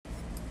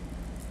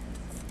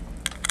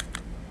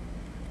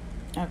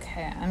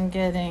Okay, I'm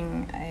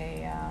getting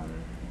a,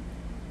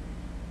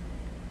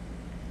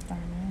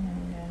 darn it,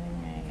 I'm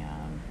getting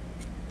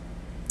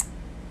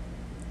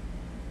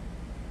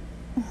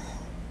a,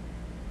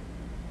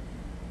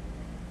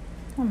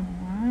 come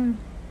on.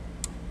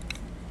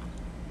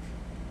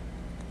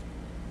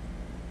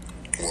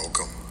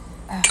 Welcome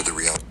to the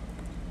Reality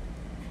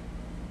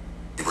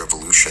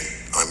Revolution.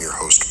 I'm your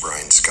host,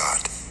 Brian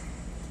Scott.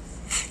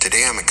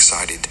 Today I'm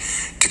excited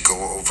to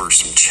go over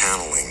some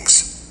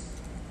channelings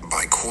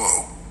by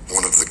Quo,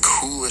 one of the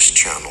coolest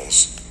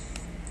channels.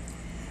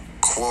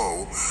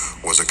 Quo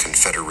was a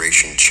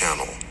Confederation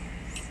channel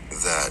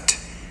that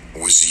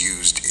was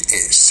used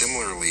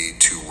similarly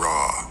to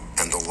Ra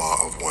and the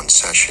Law of One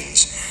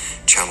Sessions,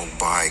 channeled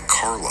by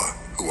Carla,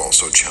 who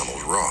also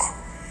channeled Ra.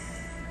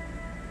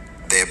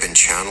 They have been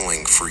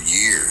channeling for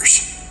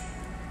years,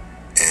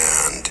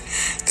 and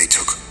they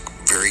took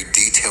very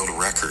detailed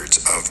records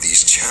of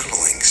these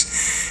channelings,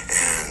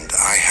 and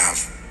I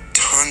have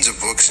tons of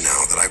books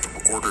now that I've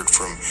ordered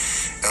from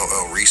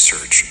LL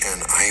Research,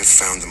 and I have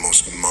found the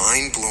most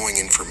mind-blowing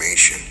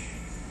information.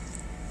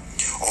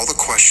 All the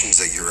questions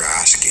that you're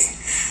asking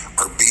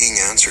are being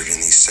answered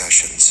in these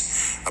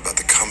sessions about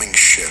the coming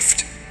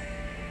shift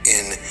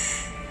in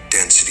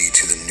density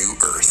to the new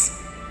Earth.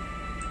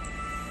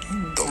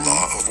 The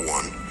Law of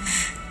One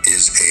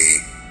is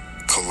a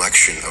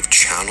collection of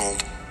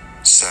channeled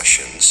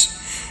sessions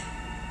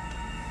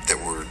that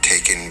were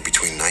taken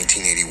between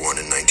 1981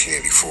 and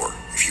 1984.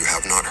 If you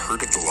have not heard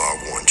of the Law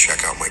of One,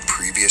 check out my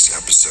previous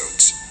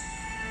episodes,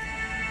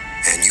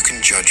 and you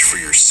can judge for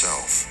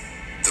yourself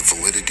the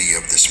validity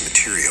of this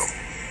material.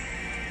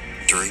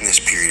 During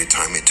this period of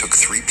time, it took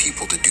 3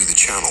 people to do the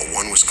channel.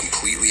 One was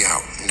completely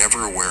out,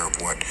 never aware of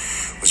what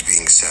was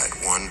being said.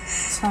 One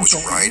was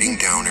writing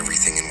down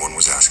everything, and one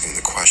was asking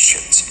the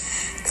questions.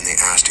 And they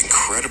asked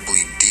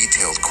incredibly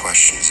detailed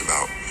questions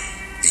about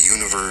the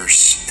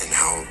universe and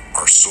how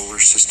our solar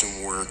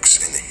system works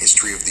and the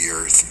history of the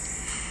Earth.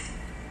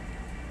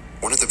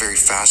 One of the very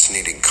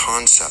fascinating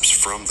concepts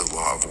from the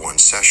Law of One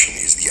session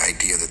is the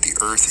idea that the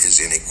Earth is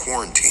in a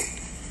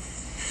quarantine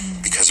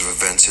because of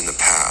events in the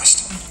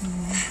past,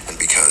 and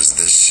because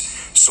this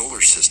solar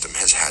system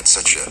has had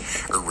such an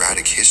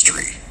erratic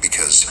history,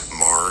 because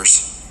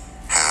Mars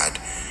had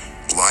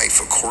life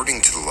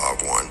according to the Law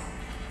of One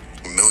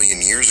 1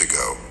 million years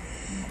ago,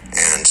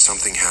 and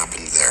something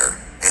happened there,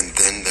 and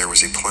then there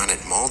was a planet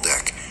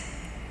Maldek,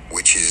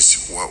 which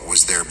is what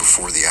was there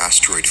before the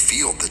asteroid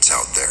field that's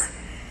out there.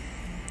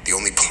 The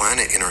only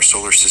planet in our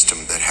solar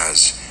system that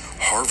has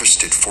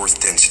harvested 4th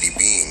density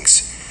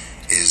beings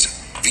is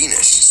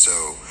Venus.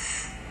 So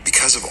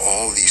because of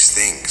all these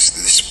things,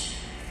 this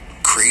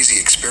crazy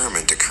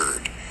experiment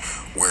occurred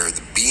where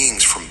the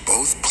beings from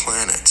both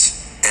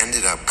planets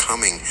ended up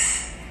coming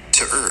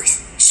to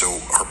Earth. So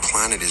our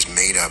planet is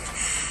made up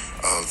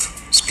of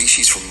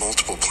species from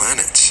multiple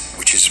planets,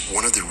 which is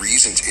one of the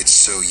reasons it's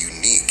so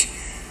unique.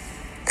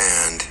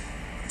 And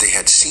they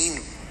had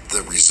seen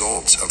the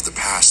results of the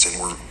past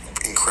and were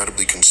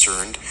incredibly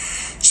concerned.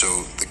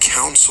 So the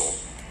council,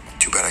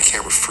 too bad I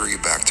can't refer you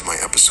back to my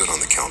episode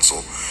on the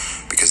council,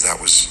 because that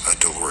was a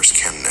Dolores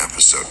Cannon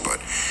episode, but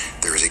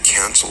there is a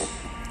council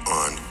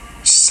on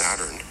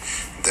Saturn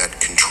that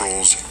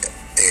controls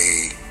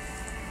a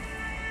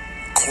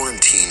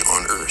quarantine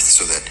on Earth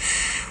so that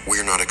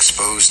we're not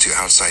exposed to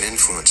outside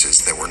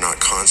influences, that we're not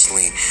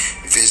constantly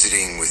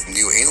visiting with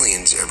new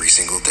aliens every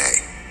single day.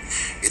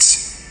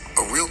 It's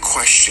a real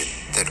question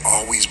that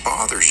always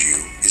bothers you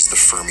is the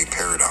Fermi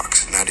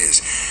paradox, and that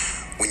is,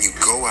 when you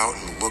go out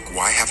and look,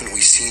 why haven't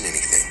we seen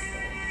anything?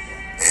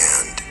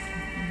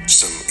 And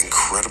some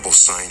incredible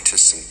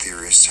scientists and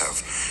theorists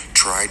have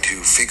tried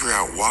to figure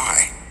out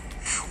why.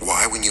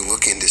 Why, when you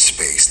look into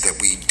space,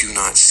 that we do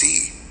not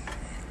see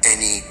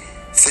anything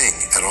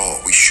at all.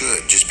 We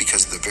should, just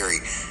because of the very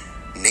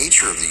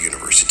nature of the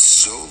universe. It's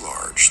so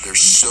large.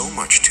 There's so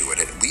much to it.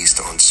 At least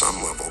on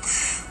some level,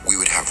 we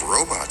would have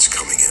robots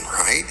coming in,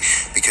 right?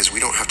 Because we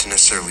don't have to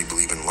necessarily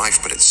believe in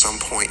life, but at some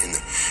point in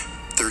the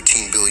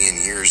 13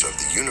 billion years of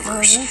the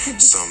universe,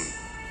 some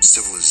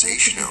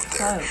civilization out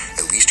there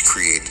at least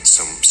create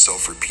some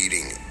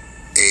self-repeating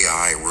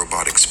AI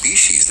robotic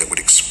species that would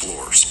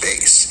explore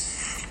space.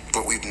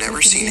 But we've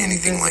never seen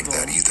anything like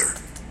that either.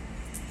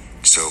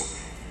 So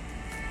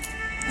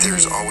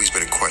there's always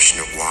been a question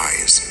of why.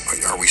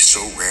 Are we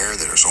so rare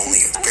that there's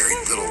only a very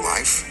little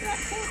life?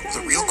 Well,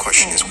 the real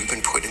question is, we've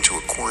been put into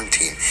a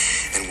quarantine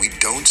and we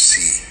don't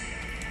see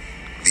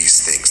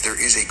these things. There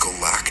is a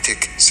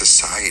galactic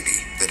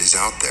society that is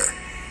out there,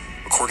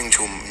 according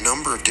to a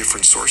number of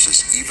different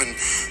sources, even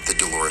the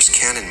Dolores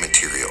Cannon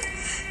material.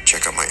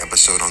 Check out my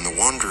episode on the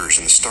Wanderers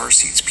and the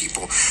Starseeds.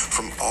 People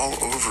from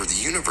all over the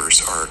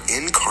universe are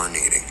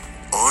incarnating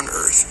on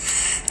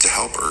Earth to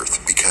help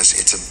Earth, because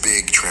it's a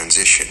big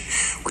transition.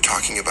 We're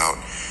talking about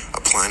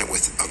a planet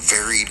with a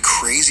varied,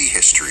 crazy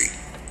history,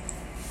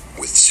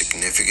 with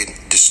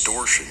significant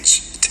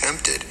distortions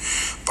attempted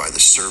by the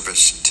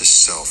service to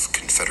self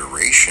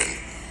confederation.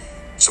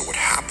 So what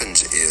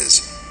happens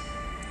is,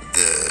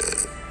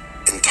 the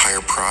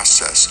entire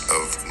process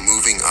of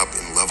moving up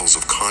in levels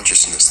of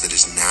consciousness that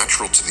is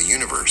natural to the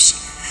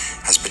universe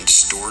has been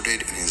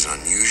distorted and is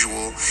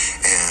unusual,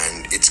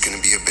 and it's going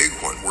to be a big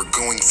one. We're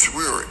going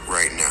through it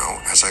right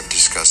now, as I've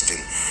discussed in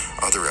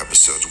other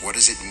episodes. What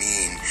does it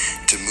mean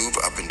to move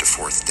up into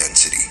fourth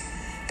density?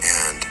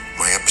 And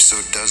my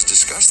episode does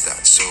discuss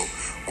that. So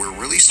we're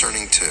really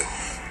starting to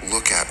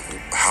look at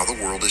how the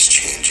world is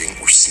changing.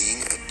 We're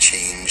seeing a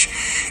change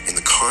in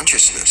the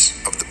consciousness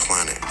of the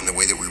planet and the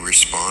way that we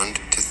respond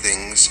to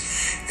things,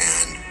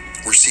 and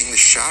we're seeing the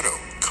shadow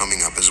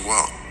coming up as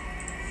well.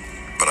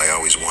 But I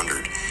always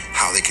wondered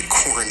how they could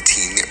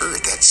quarantine the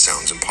Earth. That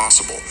sounds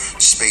impossible.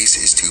 Space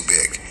is too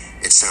big.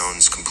 It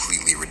sounds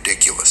completely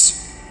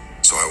ridiculous.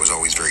 So I was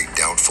always very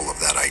doubtful of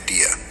that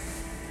idea.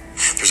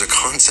 There's a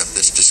concept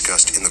that's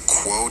discussed in the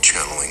Quo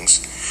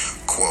channelings.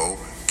 Quo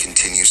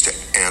continues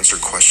to answer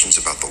questions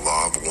about the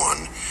law of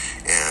one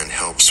and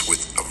helps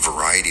with a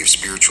variety of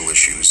spiritual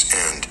issues.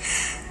 And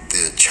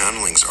the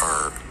channelings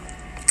are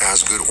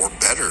as good or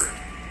better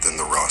than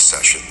the raw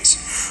sessions.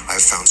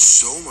 I've found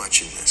so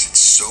much in this. It's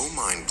so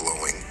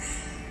mind-blowing.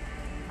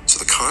 So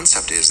the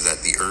concept is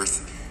that the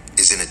Earth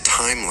is in a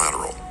time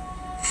lateral.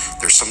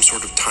 There's some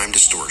sort of time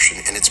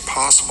distortion, and it's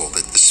possible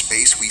that the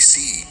space we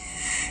see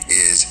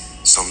is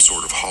some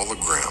sort of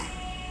hologram,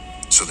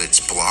 so that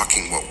it's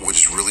blocking what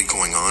is really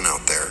going on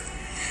out there.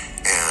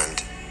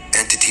 And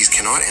entities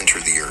cannot enter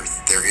the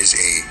Earth. There is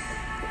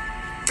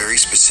a very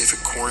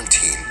specific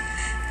quarantine,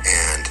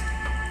 and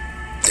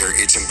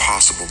it's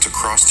impossible to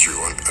cross through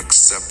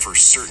except for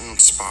certain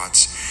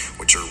spots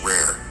which are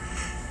rare.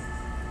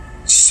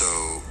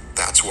 So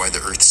that's why the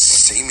Earth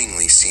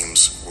seemingly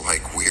seems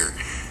like we're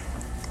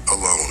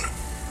alone,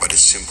 but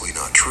it's simply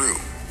not true.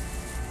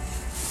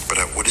 But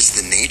what is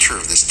the nature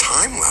of this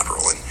time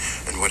lateral,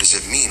 and what does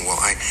it mean? Well,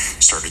 I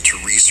started to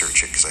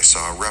research it because I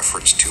saw a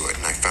reference to it,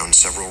 and I found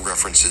several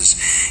references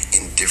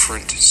in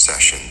different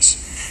sessions.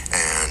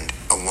 And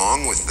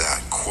along with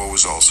that, Quo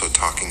is also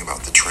talking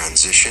about the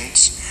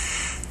transitions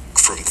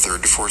from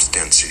third to fourth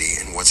density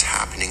and what's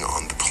happening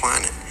on the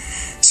planet.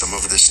 Some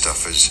of this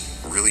stuff is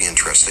really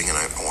interesting, and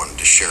I wanted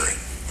to share it.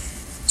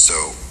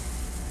 So,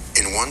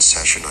 in one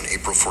session on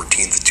April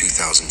 14th,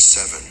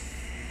 2007,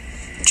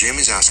 Jim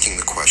is asking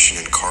the question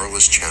and Carl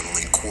is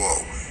channeling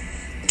Quo.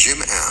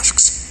 Jim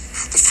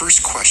asks, the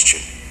first question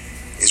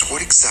is,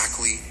 what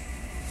exactly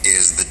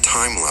is the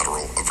time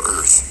lateral of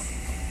Earth?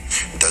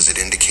 Does it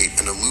indicate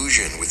an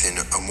illusion within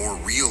a more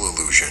real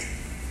illusion?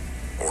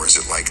 Or is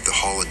it like the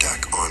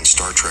holodeck on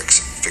Star Trek's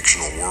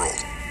fictional world?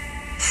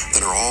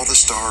 Then are all the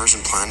stars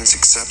and planets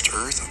except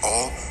Earth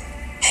all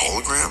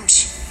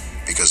holograms?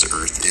 Because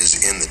Earth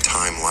is in the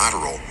time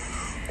lateral.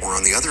 Or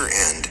on the other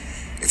end,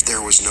 if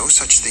there was no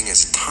such thing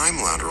as a time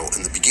lateral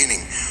in the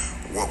beginning,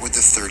 what would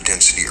the third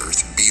density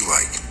Earth be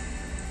like?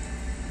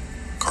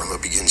 Carla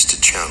begins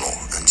to channel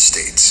and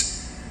states,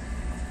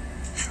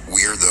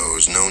 we are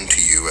those known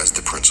to you as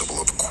the principle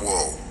of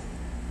Quo.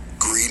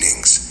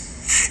 Greetings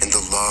in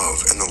the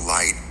love and the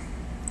light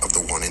of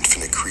the one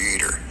infinite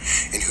creator,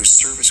 in whose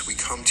service we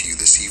come to you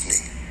this evening.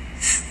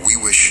 We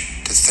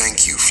wish to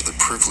thank you for the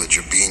privilege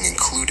of being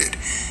included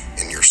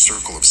in your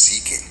circle of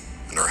seeking,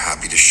 and are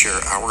happy to share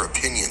our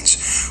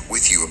opinions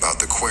with you about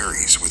the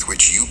queries with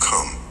which you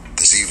come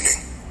this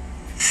evening.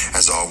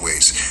 As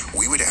always,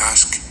 we would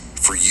ask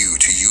for you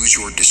to use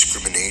your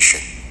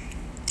discrimination,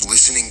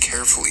 listening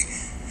carefully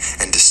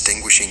and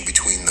distinguishing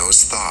between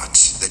those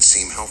thoughts that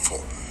seem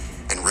helpful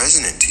and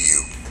resonant to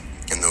you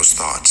and those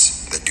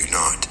thoughts that do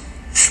not.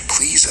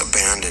 Please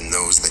abandon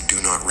those that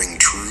do not ring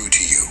true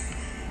to you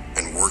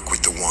and work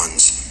with the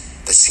ones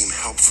that seem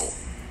helpful.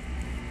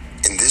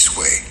 In this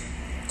way,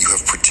 you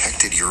have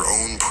protected your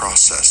own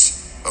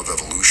process of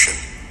evolution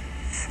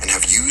and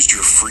have used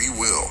your free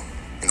will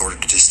in order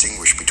to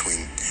distinguish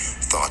between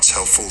thoughts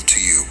helpful to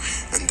you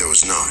and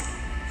those not.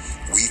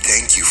 We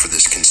thank you for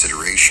this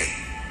consideration.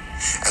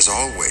 As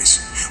always,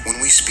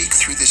 when we speak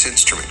through this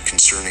instrument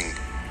concerning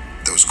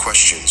those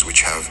questions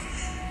which have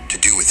to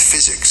do with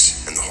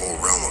physics and the whole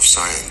realm of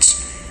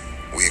science,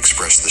 we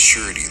express the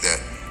surety that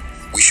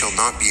we shall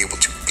not be able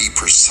to be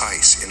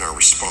precise in our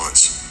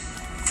response,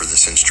 for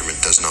this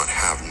instrument does not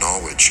have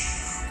knowledge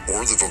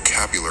or the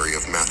vocabulary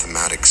of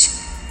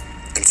mathematics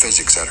and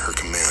physics at her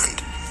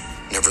command.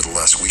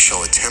 Nevertheless, we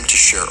shall attempt to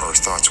share our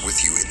thoughts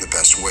with you in the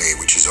best way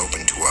which is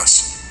open to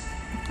us.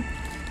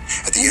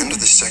 At the end of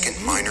the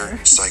second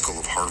minor cycle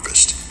of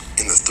harvest,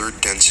 in the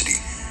third density,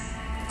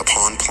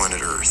 upon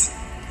planet Earth,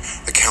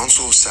 the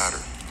Council of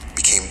Saturn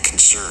became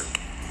concerned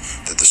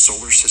that the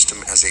solar system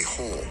as a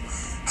whole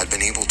had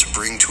been able to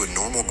bring to a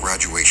normal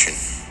graduation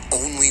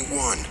only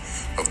one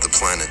of the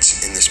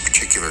planets in this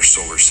particular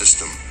solar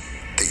system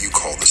that you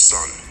call the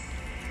Sun.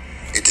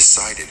 It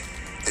decided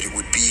that it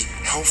would be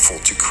helpful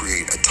to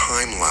create a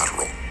time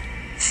lateral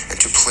and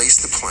to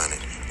place the planet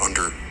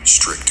under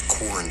strict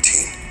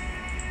quarantine.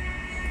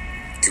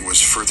 It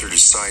was further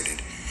decided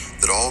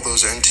that all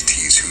those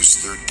entities whose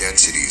third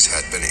densities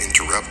had been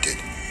interrupted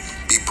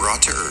be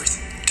brought to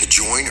Earth to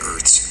join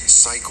Earth's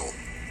cycle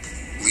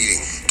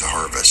leading to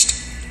harvest.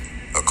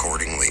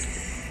 Accordingly,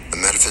 the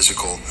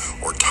metaphysical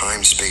or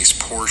time-space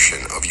portion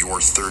of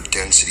your third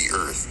density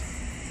Earth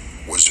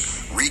was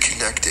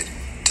reconnected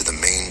to the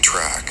main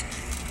track,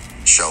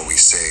 shall we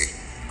say,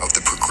 of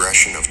the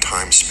progression of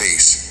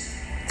time-space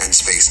and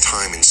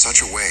space-time in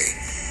such a way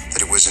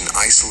that it was an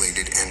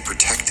isolated and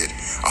protected,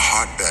 a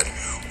hotbed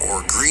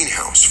or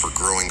greenhouse for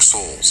growing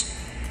souls,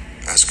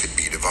 as could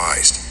be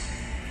devised.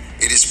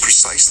 It is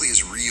precisely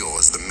as real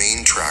as the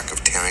main track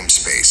of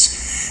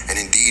time-space, and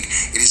indeed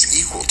it is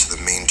equal to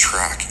the main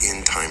track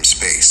in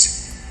time-space.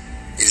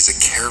 It is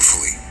a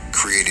carefully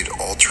created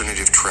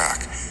alternative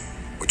track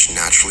which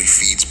naturally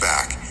feeds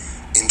back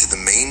into the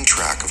main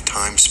track of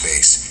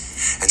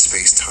time-space and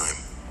space-time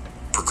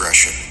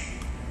progression.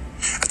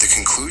 At the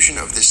conclusion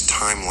of this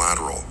time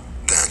lateral,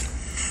 then,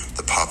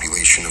 the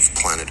population of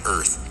planet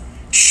Earth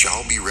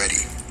shall be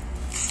ready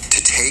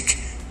to take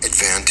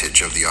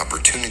advantage of the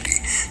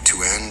opportunity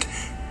to end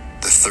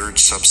the third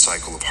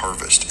subcycle of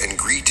harvest and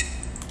greet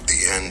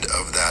the end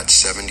of that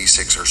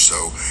 76 or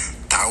so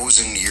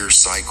thousand-year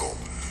cycle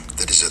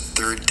that is a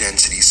third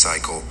density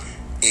cycle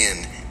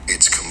in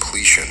its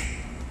completion.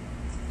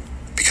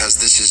 Because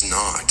this is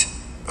not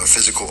a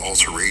physical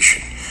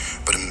alteration,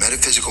 but a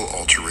metaphysical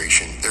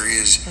alteration, there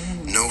is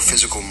no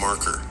physical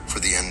marker for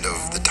the end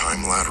of the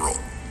time lateral.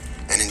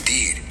 And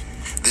indeed,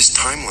 this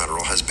time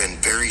lateral has been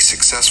very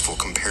successful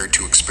compared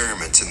to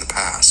experiments in the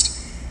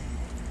past.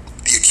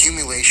 The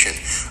accumulation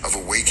of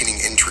awakening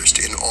interest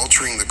in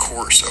altering the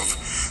course of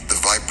the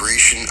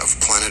vibration of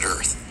planet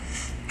Earth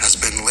has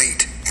been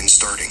late in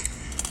starting,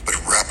 but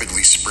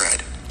rapidly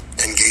spread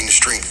and gained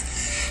strength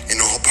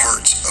in all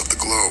parts of the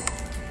globe,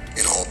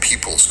 in all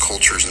peoples,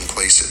 cultures, and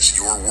places.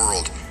 Your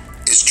world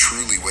is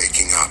truly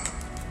waking up.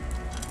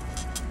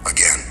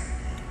 Again,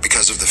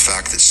 because of the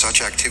fact that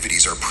such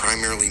activities are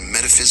primarily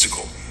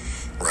metaphysical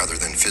rather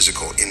than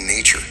physical in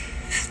nature,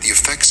 the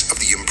effects of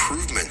the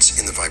improvements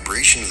in the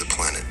vibration of the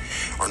planet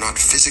are not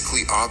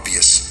physically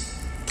obvious,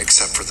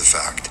 except for the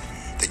fact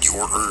that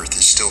your Earth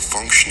is still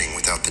functioning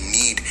without the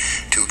need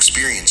to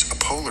experience a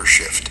polar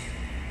shift.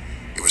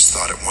 It was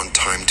thought at one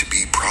time to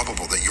be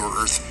probable that your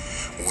Earth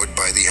would,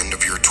 by the end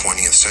of your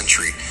 20th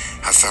century,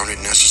 have found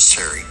it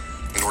necessary,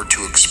 in order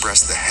to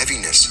express the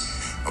heaviness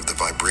of the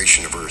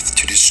vibration of Earth,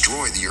 to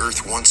destroy the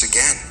Earth once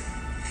again,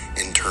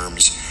 in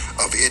terms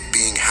of it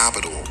being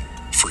habitable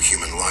for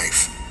human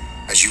life,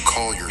 as you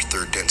call your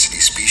third density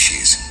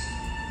species.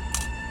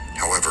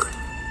 However,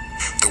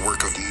 the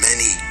work of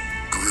many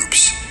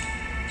groups,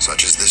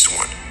 such as this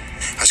one,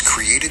 has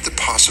created the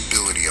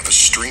possibility of a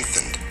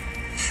strengthened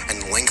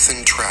and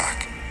lengthened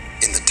track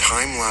in the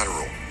time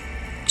lateral,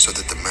 so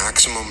that the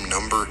maximum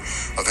number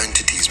of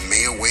entities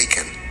may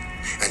awaken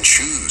and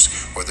choose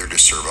whether to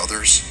serve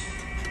others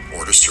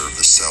or to serve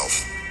the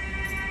self,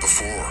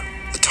 before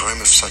the time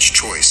of such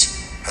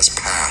choice has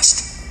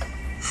passed.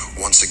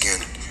 Once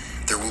again,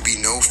 there will be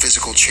no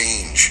physical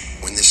change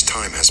when this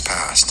time has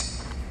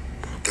passed.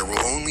 There will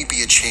only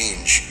be a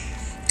change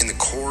in the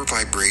core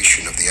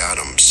vibration of the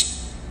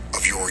atoms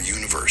of your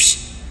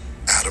universe,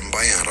 atom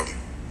by atom,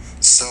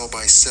 cell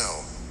by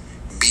cell,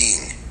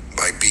 being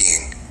by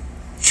being.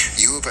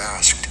 You have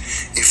asked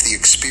if the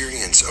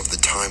experience of the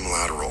time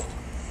lateral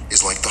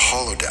is like the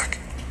holodeck,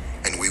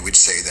 and we would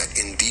say that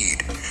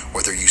indeed,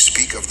 whether you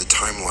speak of the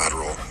time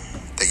lateral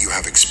that you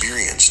have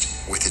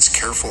experienced with its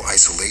careful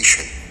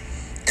isolation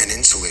and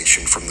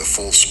insulation from the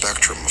full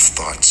spectrum of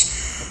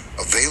thoughts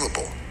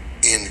available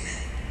in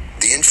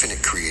the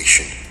infinite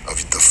creation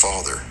of the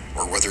Father,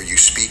 or whether you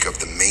speak of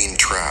the main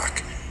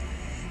track,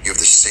 you have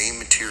the same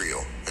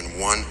material and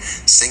one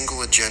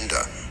single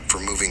agenda for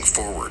moving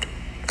forward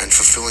and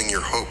fulfilling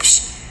your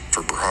hopes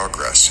for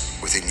progress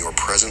within your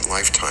present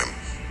lifetime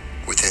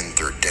within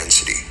third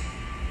density.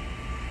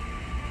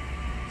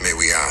 May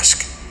we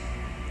ask,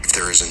 if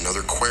there is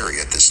another query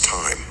at this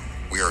time,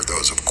 we are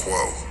those of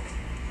Quo.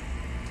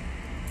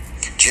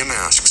 Jim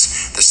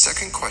asks, the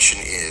second question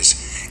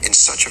is, in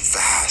such a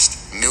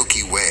vast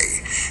Milky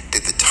Way,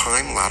 did the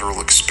time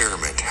lateral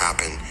experiment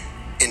happen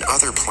in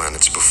other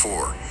planets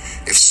before?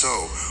 If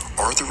so,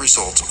 are the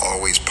results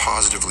always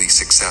positively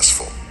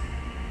successful?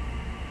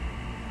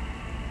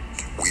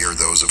 We are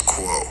those of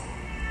Quo,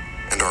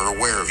 and are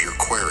aware of your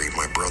query,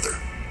 my brother.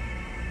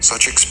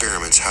 Such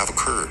experiments have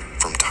occurred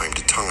from time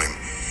to time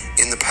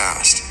in the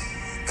past,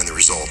 and the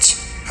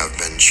results have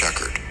been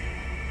checkered.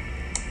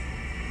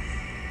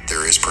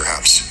 There is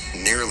perhaps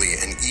nearly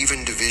an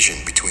even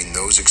division between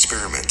those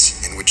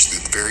experiments in which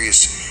the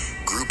various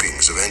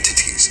groupings of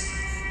entities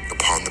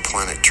upon the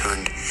planet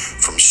turned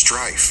from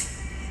strife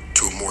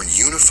to a more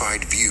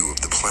unified view of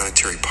the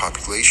planetary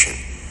population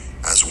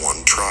as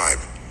one tribe,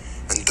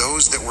 and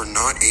those that were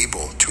not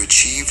able to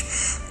achieve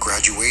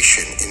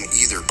graduation in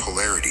either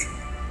polarity.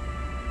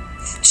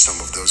 Some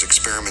of those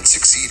experiments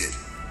succeeded.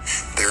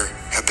 There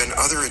have been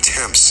other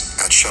attempts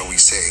at, shall we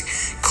say,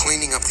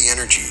 cleaning up the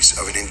energies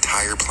of an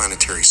entire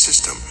planetary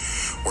system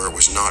where it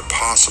was not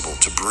possible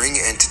to bring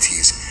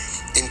entities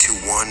into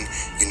one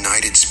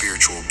united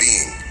spiritual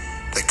being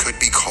that could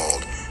be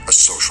called a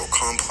social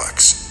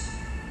complex.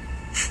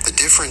 The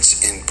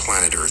difference in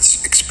Planet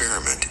Earth's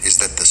experiment is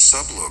that the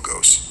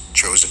Sublogos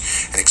chose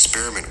an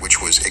experiment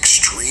which was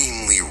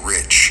extremely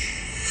rich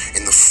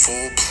in the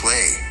full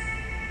play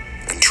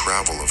and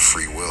travel of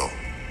free will,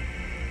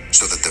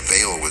 so that the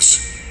veil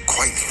was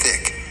quite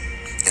thick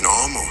and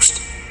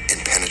almost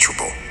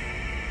impenetrable.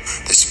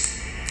 This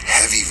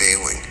heavy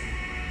veiling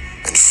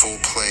and full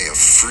play of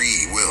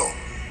free will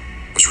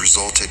was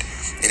resulted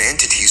in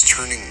entities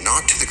turning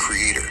not to the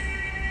Creator,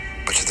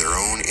 but to their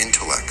own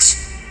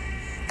intellects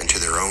and to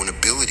their own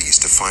abilities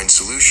to find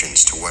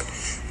solutions to what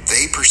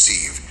they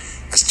perceive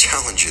as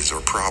challenges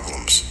or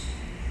problems.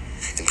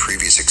 In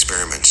previous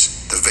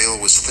experiments, the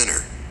veil was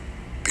thinner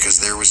because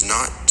there was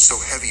not so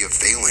heavy a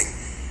veiling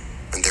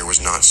and there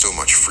was not so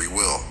much free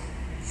will.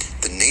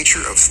 The nature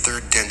of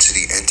third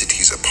density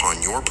entities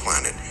upon your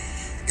planet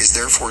is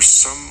therefore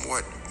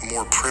somewhat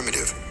more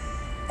primitive,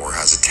 or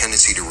has a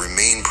tendency to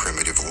remain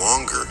primitive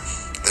longer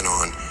than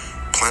on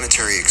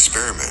planetary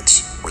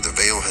experiments where the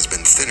veil has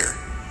been thinner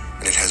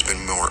and it has been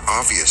more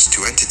obvious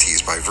to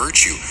entities by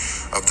virtue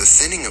of the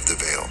thinning of the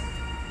veil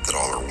that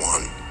all are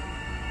one.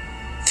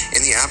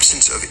 In the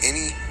absence of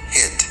any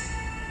hint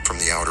from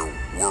the outer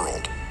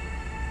world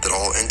that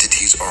all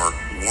entities are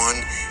one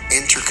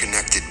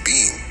interconnected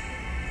being,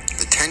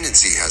 the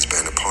tendency has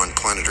been upon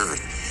planet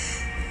Earth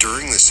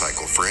during the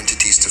cycle for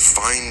entities to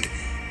find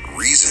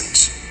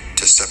reasons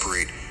to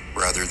separate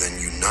rather than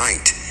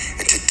unite,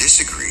 and to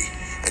disagree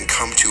and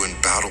come to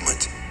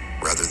embattlement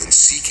rather than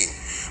seeking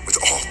with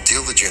all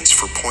diligence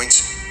for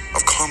points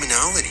of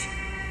commonality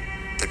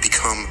that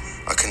become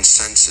a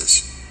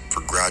consensus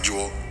for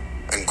gradual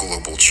and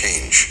global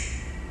change.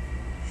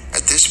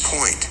 At this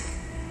point,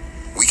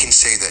 we can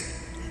say that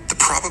the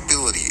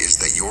probability is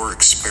that your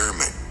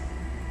experiment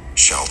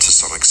shall to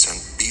some extent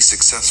be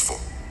successful.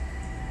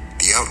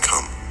 The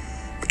outcome,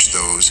 which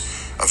those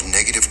of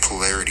negative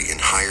polarity and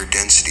higher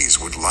densities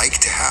would like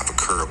to have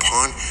occur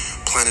upon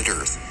planet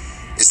Earth,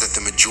 is that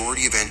the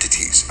majority of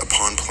entities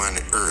upon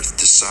planet Earth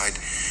decide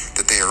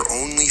that they are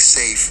only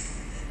safe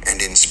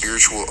and in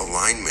spiritual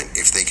alignment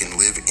if they can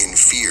live in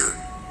fear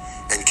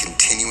and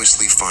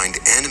continuously find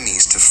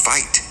enemies to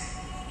fight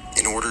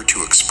in order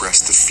to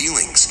express the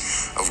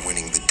feelings of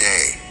winning the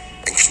day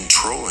and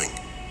controlling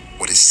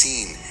what is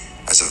seen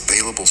as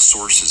available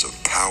sources of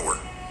power.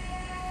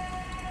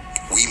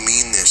 We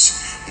mean this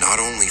not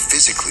only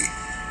physically,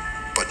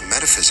 but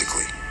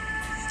metaphysically.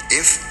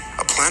 If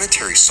a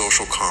planetary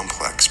social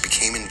complex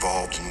became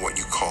involved in what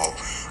you call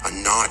a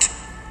knot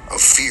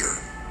of fear,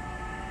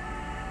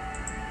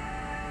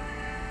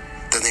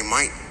 then they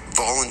might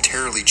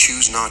voluntarily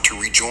choose not to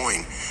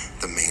rejoin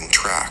the main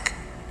track.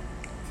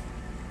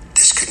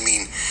 This could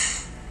mean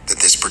that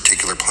this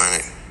particular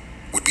planet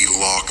would be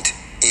locked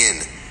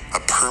in a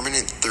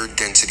permanent third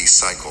density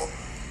cycle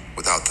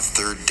without the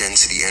third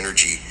density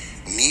energy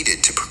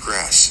needed to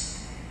progress.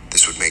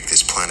 This would make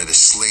this planet a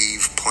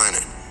slave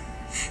planet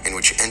in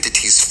which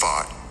entities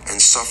fought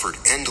and suffered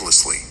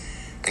endlessly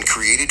and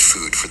created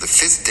food for the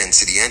fifth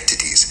density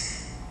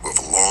entities who have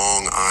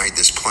long eyed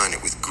this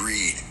planet with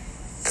greed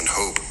and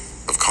hope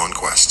of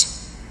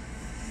conquest.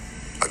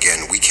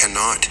 Again, we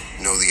cannot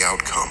know the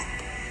outcome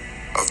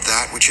of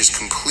that which is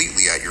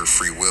completely at your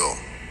free will.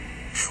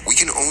 We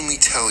can only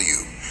tell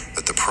you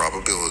that the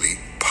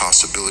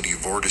possibility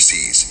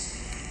vortices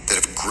that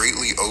have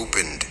greatly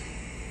opened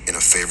in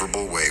a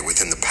favorable way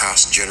within the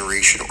past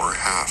generation or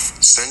half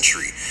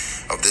century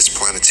of this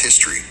planet's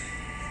history,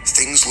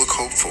 things look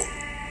hopeful,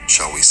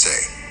 shall we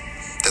say,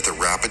 that the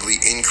rapidly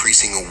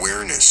increasing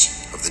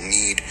awareness of the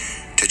need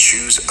to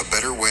choose a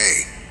better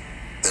way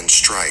than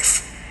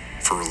strife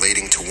for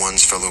relating to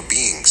one's fellow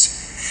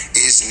beings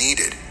is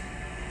needed.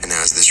 And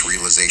as this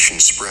realization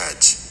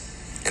spreads,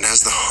 and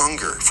as the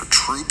hunger for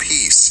true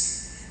peace,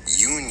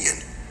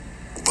 union,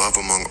 love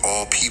among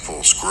all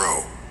peoples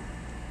grow,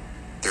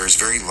 there is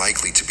very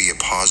likely to be a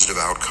positive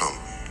outcome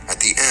at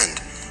the end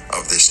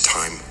of this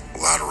time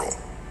lateral.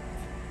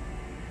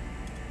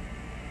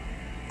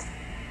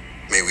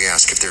 May we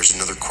ask if there's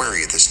another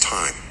query at this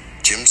time?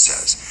 Jim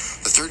says,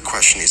 the third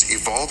question is,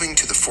 evolving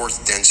to the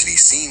fourth density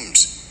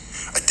seems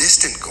a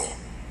distant goal.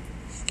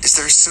 Is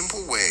there a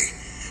simple way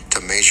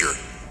to measure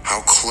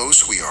how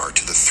close we are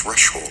to the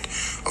threshold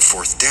of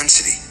fourth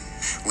density?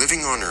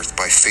 Living on Earth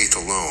by faith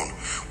alone,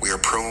 we are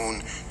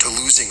prone to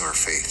losing our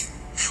faith.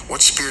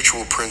 What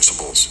spiritual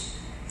principles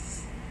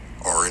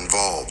are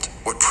involved?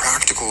 What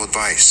practical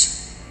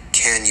advice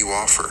can you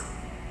offer?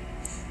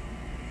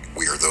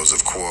 We are those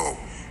of Quo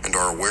and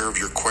are aware of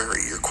your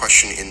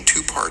question in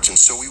two parts, and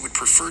so we would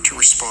prefer to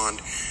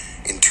respond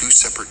in two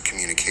separate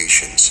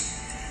communications.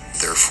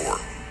 Therefore,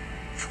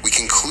 we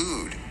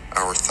conclude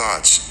our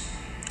thoughts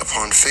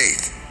upon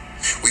faith.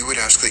 We would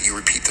ask that you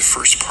repeat the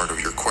first part of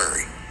your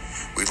query.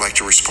 We'd like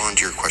to respond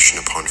to your question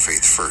upon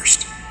faith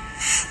first.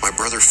 My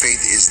brother,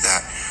 faith is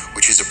that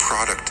which is a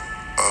product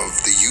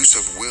of the use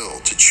of will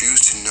to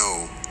choose to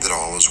know that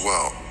all is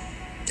well.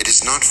 It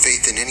is not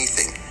faith in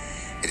anything.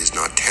 It is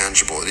not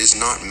tangible. It is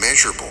not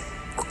measurable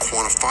or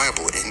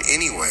quantifiable in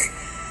any way.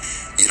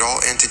 Yet all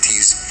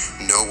entities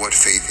know what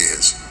faith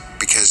is,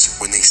 because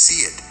when they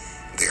see it,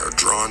 They are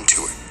drawn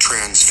to it,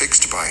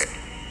 transfixed by it,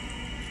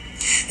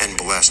 and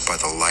blessed by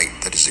the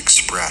light that is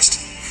expressed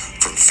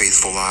from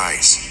faithful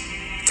eyes,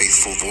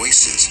 faithful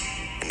voices,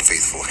 and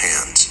faithful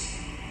hands.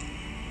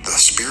 The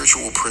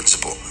spiritual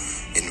principle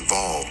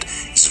involved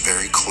is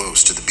very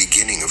close to the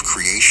beginning of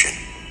creation,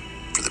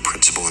 for the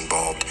principle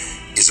involved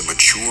is a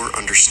mature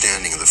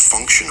understanding of the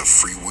function of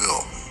free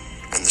will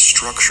and the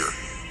structure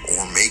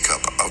or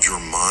makeup of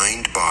your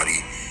mind,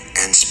 body,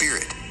 and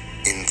spirit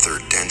in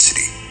third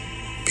density.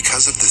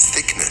 Because of the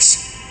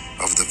thickness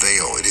of the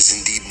veil, it is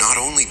indeed not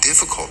only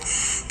difficult,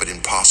 but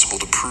impossible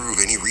to prove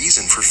any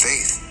reason for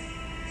faith.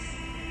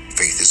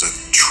 Faith is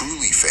a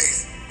truly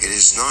faith. It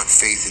is not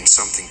faith in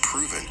something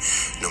proven,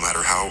 no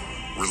matter how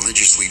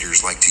religious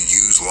leaders like to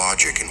use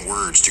logic and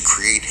words to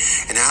create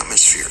an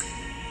atmosphere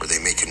where they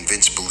may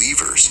convince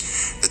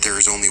believers that there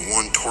is only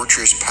one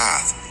tortuous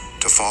path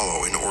to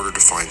follow in order to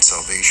find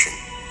salvation.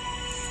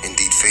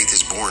 Indeed, faith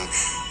is born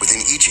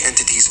within each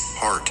entity's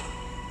heart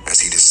as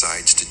he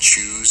decides to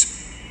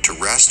choose to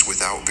rest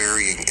without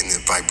varying in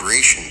the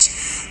vibrations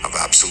of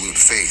absolute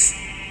faith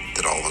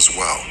that all is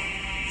well.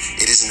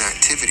 It is an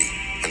activity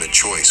and a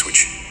choice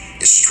which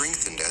is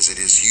strengthened as it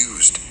is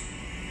used.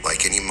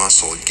 Like any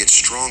muscle, it gets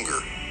stronger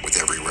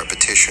with every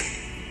repetition.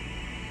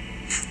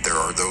 There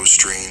are those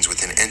strains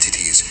within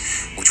entities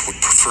which would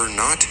prefer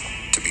not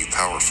to be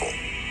powerful.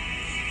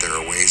 There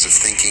are ways of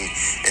thinking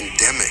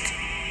endemic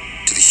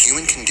to the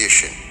human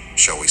condition,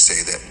 shall we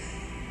say, that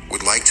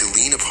would like to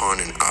lean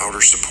upon an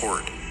outer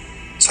support,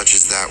 such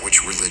as that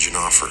which religion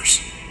offers.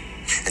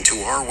 And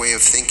to our way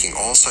of thinking,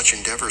 all such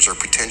endeavors are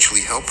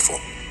potentially helpful.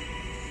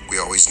 We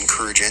always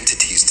encourage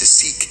entities to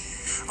seek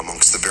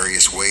amongst the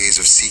various ways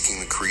of seeking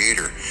the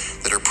Creator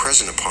that are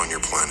present upon your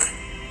planet,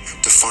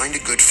 to find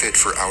a good fit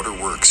for outer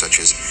work, such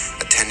as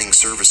attending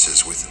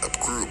services with a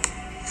group,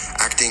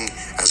 acting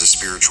as a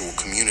spiritual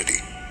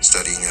community,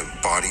 studying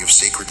a body of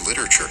sacred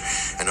literature,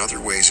 and other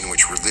ways in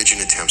which religion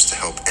attempts to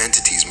help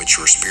entities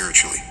mature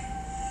spiritually.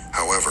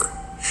 However,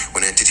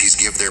 when entities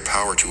give their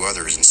power to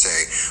others and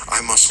say,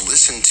 I must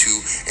listen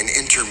to an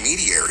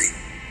intermediary,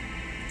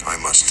 I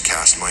must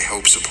cast my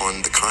hopes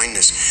upon the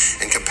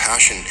kindness and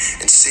compassion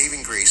and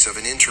saving grace of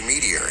an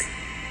intermediary,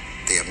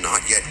 they have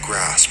not yet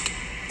grasped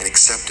and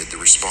accepted the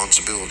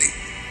responsibility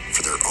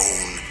for their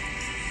own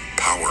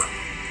power.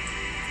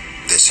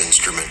 This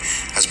instrument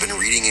has been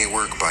reading a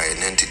work by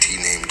an entity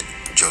named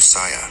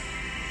Josiah,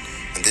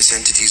 and this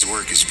entity's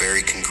work is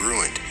very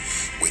congruent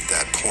with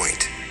that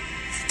point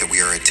that we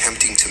are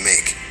attempting to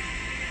make.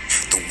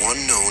 The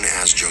one known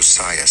as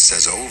Josiah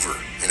says over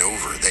and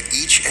over that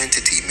each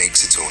entity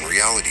makes its own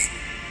reality.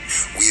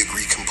 We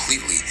agree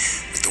completely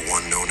with the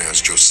one known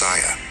as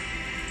Josiah.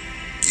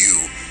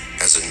 You,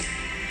 as an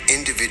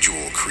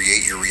individual,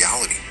 create your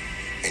reality,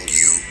 and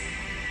you,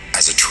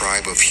 as a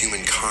tribe of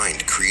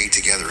humankind, create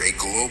together a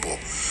global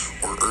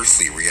or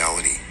earthly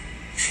reality.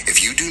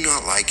 If you do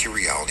not like your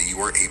reality, you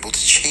are able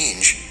to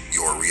change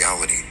your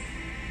reality.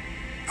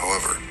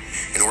 However,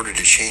 in order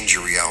to change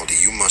your reality,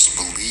 you must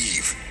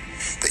believe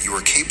that you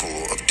are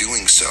capable of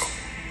doing so.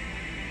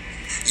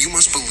 You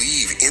must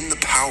believe in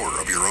the power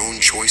of your own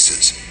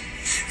choices.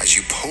 As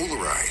you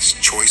polarize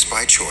choice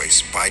by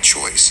choice by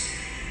choice,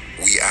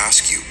 we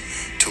ask you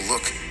to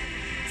look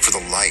for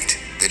the light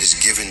that is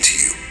given to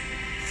you.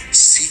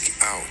 Seek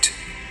out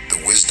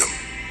the wisdom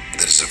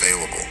that is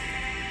available.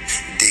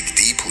 Dig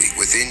deeply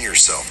within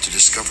yourself to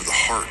discover the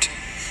heart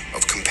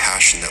of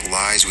compassion that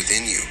lies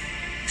within you,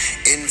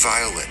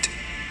 inviolate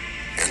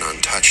and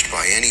untouched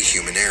by any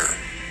human error.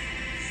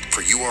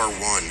 For you are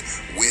one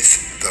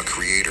with the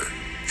Creator,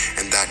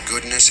 and that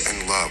goodness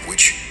and love,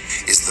 which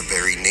is the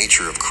very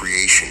nature of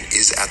creation,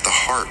 is at the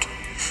heart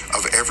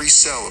of every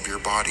cell of your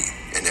body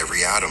and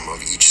every atom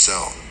of each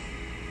cell.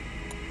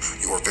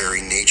 Your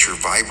very nature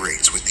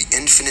vibrates with the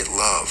infinite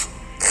love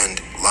and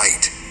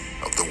light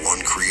of the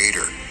one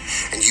Creator,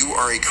 and you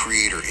are a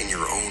creator in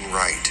your own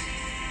right,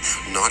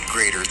 not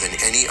greater than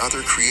any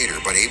other creator,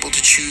 but able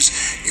to choose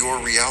your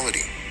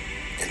reality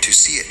and to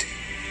see it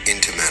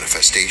into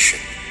manifestation.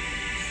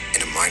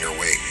 In a minor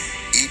way,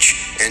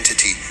 each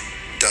entity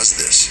does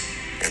this.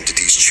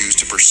 Entities choose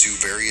to pursue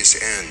various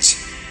ends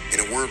in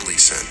a worldly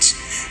sense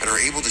and are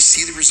able to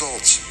see the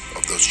results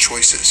of those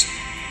choices.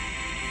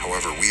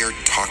 However, we are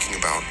talking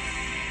about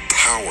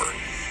power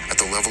at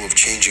the level of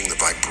changing the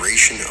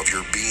vibration of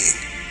your being.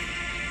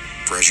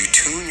 For as you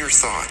tune your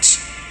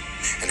thoughts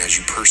and as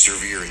you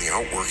persevere in the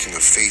outworking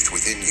of faith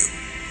within you,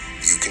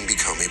 you can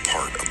become a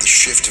part of the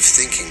shift of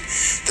thinking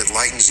that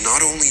lightens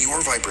not only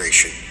your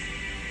vibration,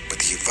 but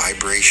the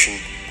vibration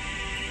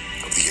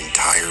of the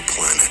entire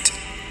planet.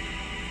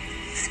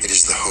 It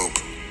is the hope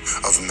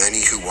of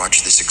many who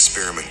watch this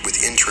experiment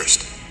with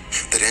interest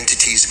that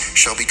entities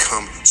shall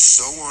become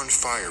so on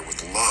fire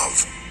with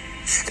love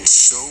and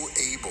so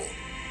able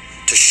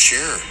to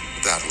share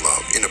that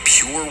love in a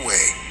pure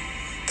way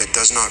that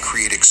does not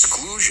create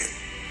exclusion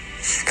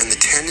and the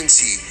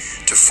tendency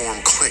to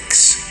form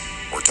cliques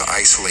or to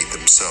isolate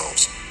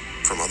themselves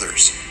from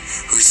others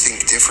who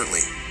think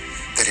differently,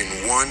 that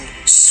in one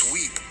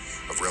sweep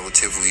of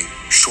relatively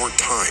short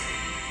time,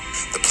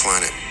 The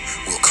planet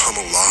will come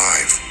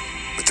alive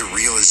with the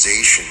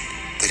realization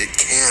that it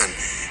can,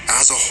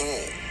 as a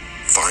whole,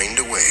 find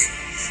a way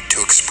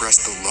to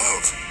express the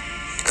love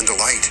and the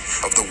light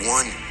of the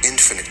one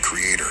infinite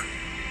creator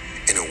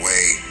in a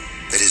way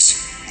that is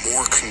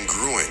more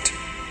congruent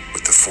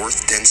with the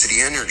fourth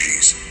density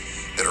energies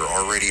that are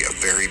already a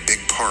very big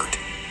part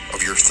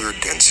of your third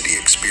density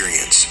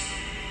experience.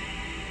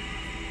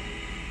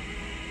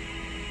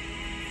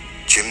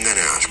 Jim then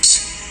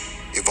asks,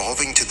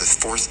 evolving to the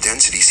fourth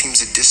density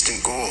seems a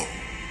distant goal.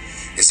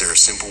 Is there a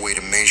simple way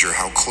to measure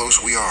how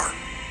close we are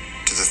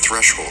to the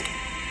threshold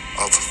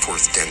of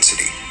fourth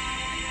density?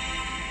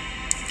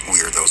 We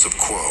are those of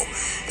Quo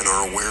and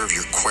are aware of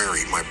your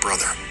query, my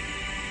brother.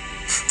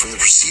 From the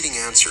preceding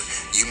answer,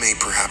 you may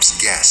perhaps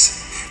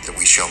guess that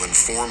we shall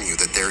inform you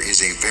that there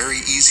is a very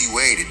easy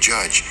way to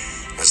judge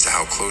as to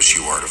how close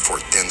you are to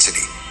fourth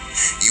density.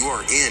 You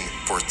are in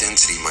fourth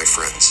density, my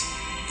friends.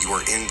 You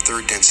are in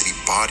third density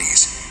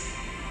bodies,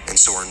 and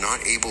so are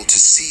not able to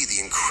see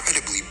the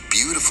incredibly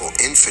beautiful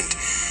infant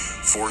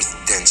fourth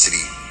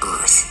density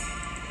Earth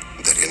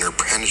that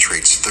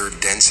interpenetrates third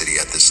density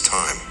at this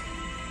time.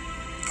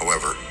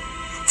 However,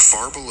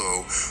 far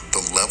below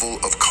the level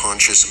of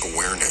conscious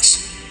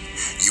awareness,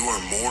 you are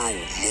more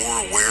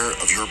aware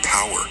of your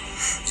power,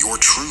 your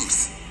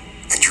truth,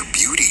 and your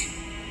beauty.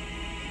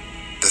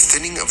 The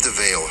thinning of the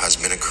veil has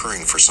been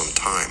occurring for some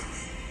time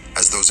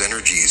as those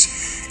energies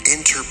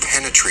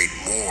interpenetrate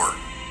more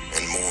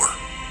and more.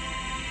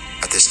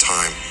 At this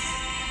time,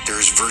 there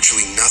is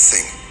virtually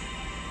nothing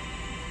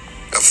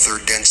of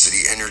third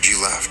density energy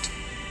left.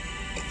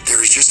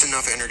 There is just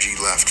enough energy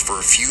left for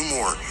a few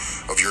more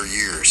of your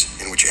years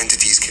in which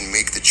entities can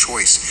make the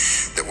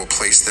choice that will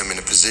place them in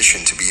a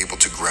position to be able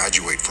to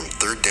graduate from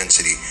third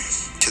density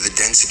to the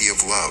density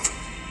of love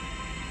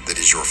that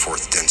is your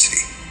fourth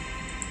density.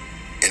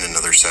 In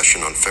another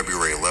session on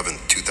February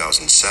 11th,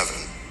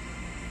 2007,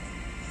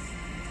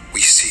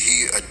 we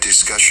see a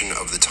discussion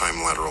of the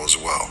time lateral as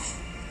well.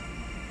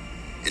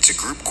 It's a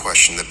group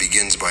question that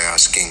begins by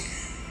asking,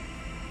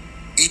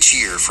 each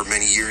year for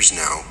many years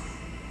now,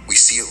 we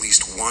see at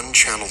least one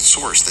channeled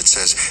source that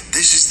says,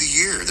 this is the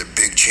year that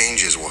big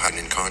changes will happen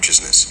in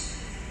consciousness.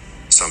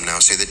 Some now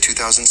say that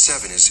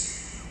 2007 is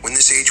when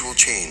this age will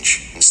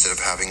change instead of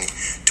having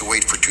to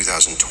wait for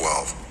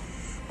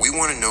 2012. We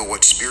want to know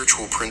what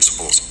spiritual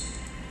principles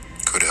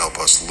could help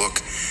us look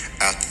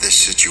at this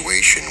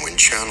situation when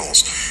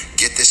channels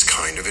get this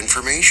kind of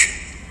information.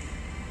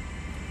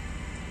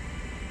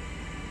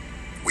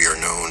 We are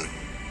known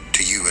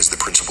to you as the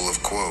principle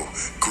of Quo.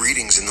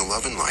 Greetings in the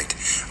love and light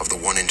of the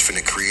one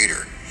infinite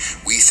creator.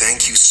 We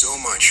thank you so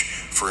much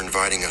for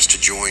inviting us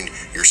to join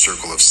your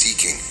circle of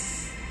seeking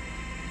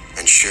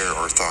and share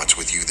our thoughts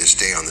with you this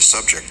day on the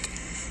subject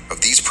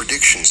of these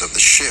predictions of the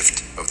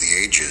shift of the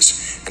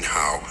ages and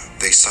how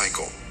they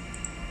cycle.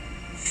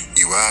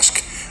 You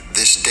ask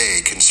this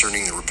day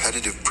concerning the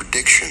repetitive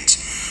predictions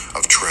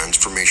of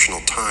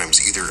transformational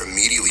times, either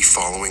immediately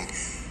following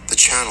the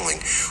channeling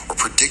or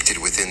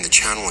predicted within the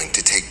channeling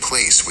to take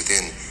place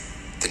within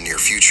the near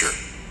future,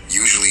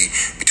 usually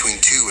between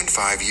 2 and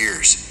 5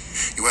 years.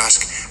 You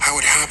ask how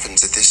it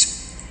happens that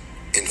this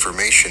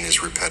information is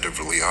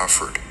repetitively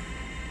offered,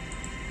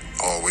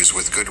 always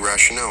with good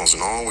rationales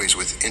and always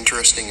with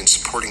interesting and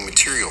supporting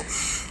material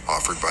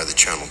offered by the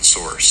channeled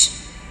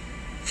source.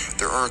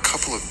 There are a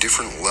couple of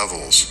different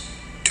levels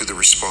to the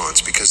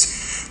response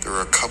because there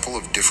are a couple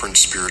of different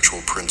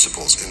spiritual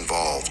principles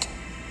involved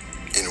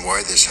in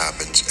why this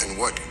happens and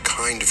what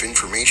kind of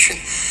information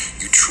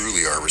you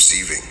truly are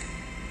receiving.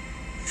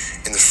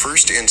 In the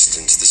first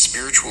instance, the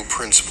spiritual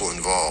principle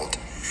involved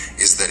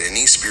is that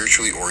any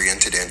spiritually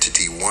oriented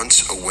entity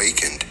once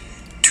awakened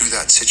to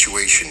that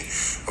situation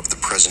of the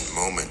present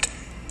moment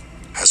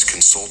has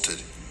consulted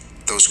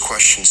those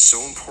questions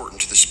so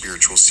important to the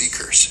spiritual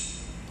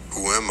seekers.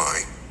 Who am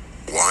I?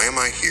 Why am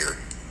I here?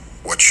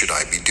 What should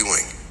I be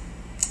doing?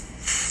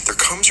 There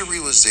comes a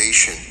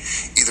realization,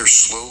 either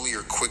slowly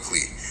or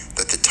quickly,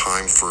 that the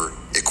time for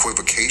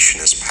equivocation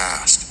has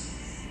passed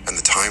and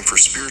the time for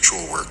spiritual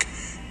work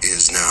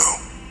is now.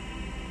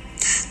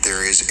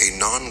 There is a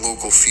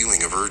non-local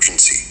feeling of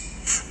urgency,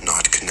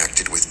 not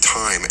connected with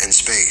time and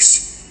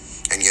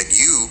space, and yet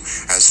you,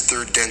 as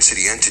third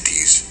density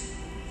entities,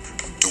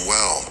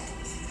 dwell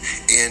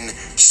in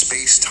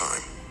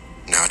space-time.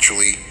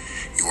 Naturally,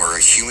 you are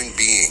a human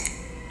being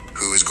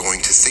who is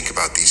going to think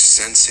about these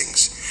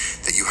sensings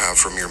that you have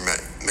from your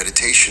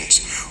meditations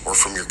or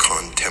from your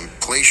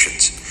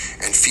contemplations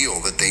and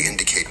feel that they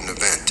indicate an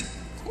event.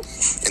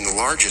 In the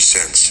largest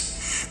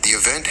sense, the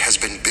event has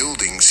been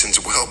building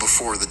since well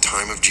before the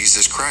time of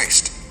Jesus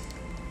Christ.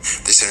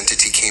 This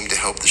entity came to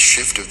help the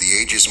shift of the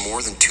ages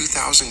more than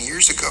 2,000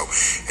 years ago,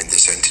 and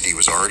this entity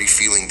was already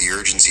feeling the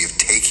urgency of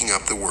taking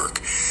up the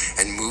work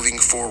and moving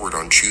forward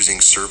on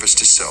choosing service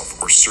to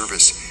self or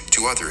service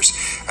to others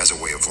as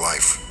a way of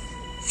life.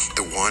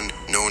 The one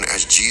known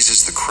as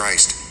Jesus the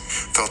Christ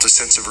felt a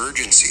sense of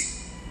urgency,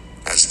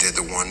 as did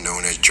the one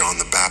known as John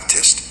the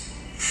Baptist.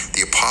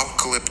 The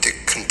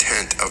apocalyptic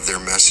content of their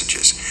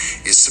messages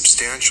is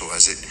substantial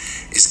as it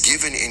is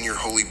given in your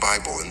Holy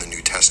Bible in the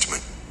New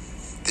Testament.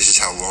 This is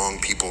how long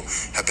people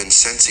have been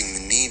sensing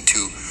the need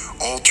to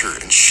alter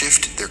and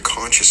shift their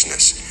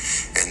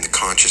consciousness and the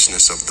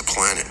consciousness of the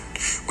planet,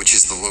 which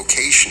is the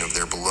location of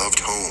their beloved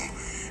home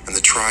and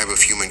the tribe of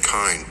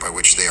humankind by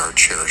which they are a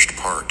cherished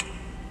part.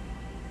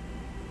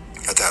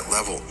 At that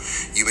level,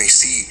 you may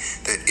see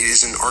that it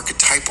is an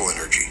archetypal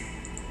energy.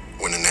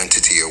 When an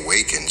entity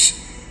awakens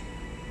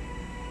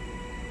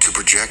to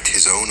project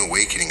his own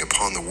awakening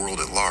upon the world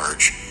at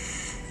large,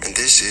 and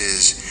this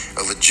is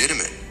a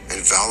legitimate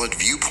and valid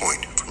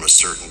viewpoint from a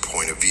certain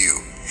point of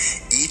view.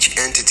 Each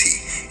entity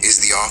is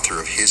the author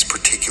of his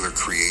particular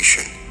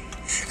creation.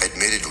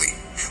 Admittedly,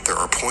 there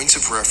are points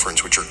of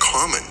reference which are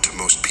common to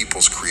most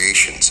people's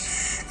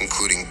creations,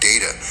 including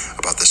data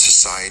about the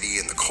society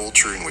and the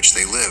culture in which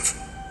they live.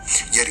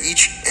 Yet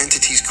each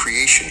entity's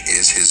creation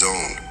is his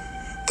own.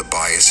 The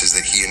biases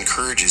that he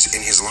encourages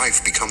in his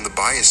life become the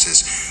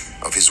biases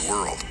of his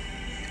world.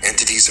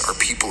 Entities are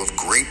people of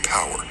great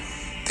power.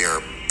 They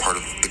are part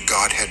of the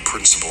Godhead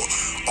principle.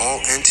 All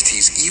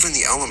entities, even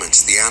the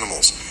elements, the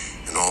animals,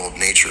 and all of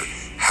nature,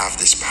 have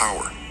this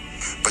power.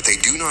 But they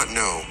do not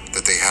know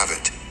that they have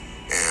it,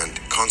 and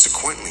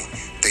consequently,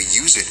 they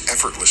use it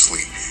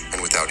effortlessly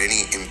and without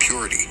any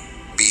impurity,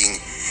 being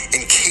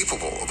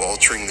incapable of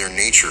altering their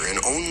nature and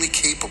only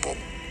capable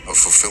of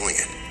fulfilling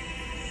it.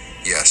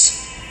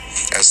 Yes,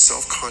 as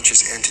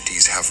self-conscious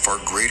entities have far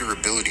greater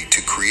ability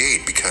to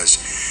create because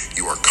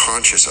you are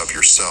conscious of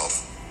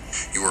yourself.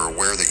 You are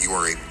aware that you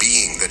are a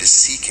being that is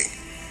seeking.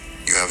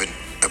 You have an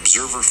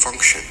observer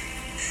function.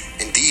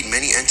 Indeed,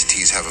 many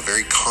entities have a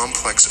very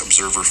complex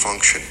observer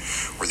function,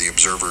 where the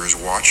observer is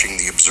watching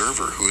the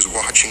observer who is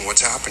watching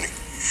what's happening.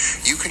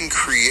 You can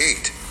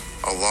create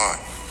a lot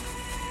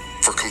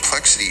for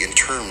complexity in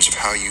terms of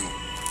how you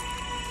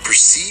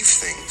perceive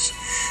things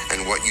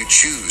and what you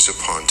choose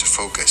upon to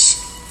focus.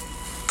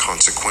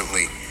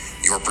 Consequently,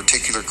 your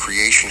particular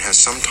creation has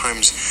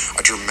sometimes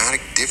a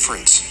dramatic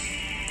difference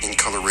in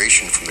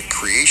coloration from the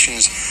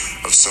creations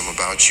of some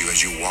about you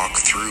as you walk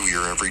through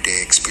your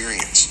everyday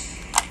experience.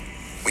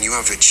 When you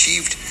have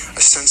achieved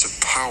a sense of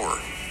power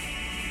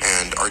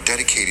and are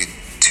dedicated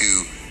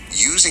to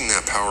using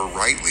that power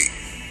rightly,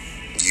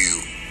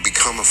 you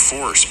become a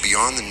force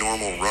beyond the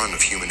normal run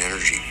of human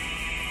energy,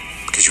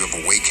 because you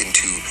have awakened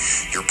to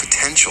your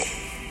potential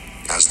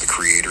as the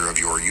creator of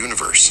your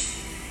universe,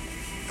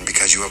 and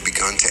because you have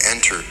begun to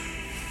enter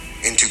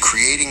into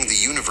creating the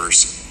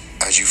universe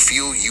as you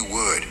feel you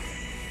would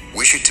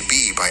wish it to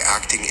be by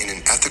acting in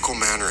an ethical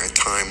manner at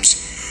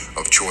times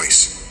of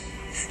choice.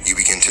 You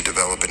begin to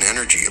develop an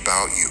energy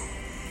about you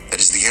that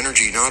is the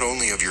energy not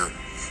only of your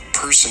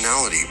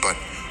personality, but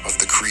of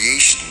the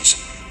creations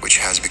which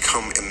has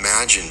become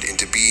imagined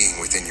into being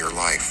within your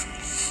life.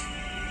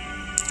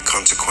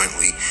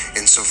 Consequently,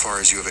 insofar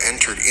as you have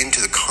entered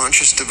into the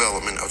conscious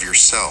development of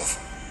yourself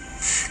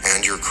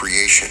and your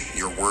creation,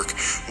 your work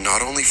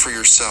not only for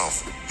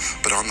yourself,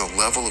 but on the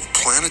level of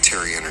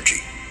planetary energy,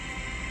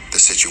 the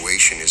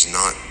situation is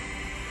not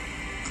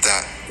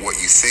that what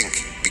you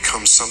think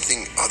becomes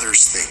something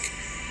others think.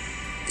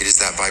 It is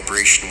that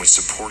vibration which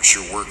supports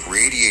your work,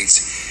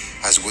 radiates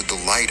as would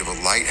the light of a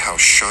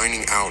lighthouse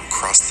shining out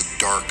across the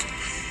dark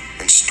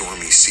and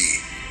stormy sea.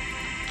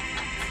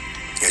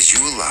 As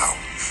you allow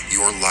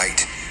your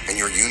light and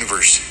your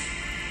universe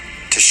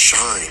to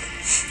shine,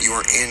 you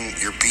are in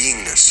your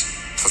beingness,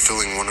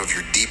 fulfilling one of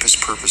your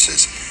deepest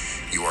purposes.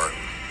 You are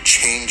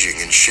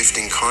changing and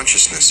shifting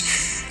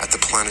consciousness at the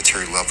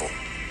planetary level.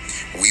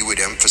 We would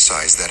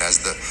emphasize that as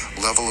the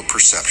level of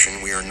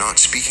perception, we are not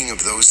speaking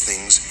of those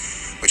things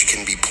which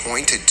can be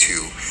pointed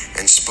to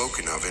and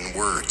spoken of in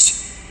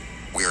words.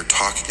 We are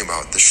talking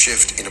about the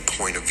shift in a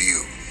point of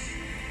view.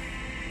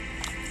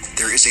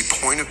 There is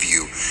a point of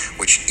view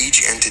which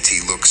each entity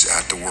looks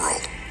at the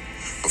world.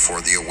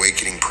 Before the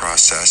awakening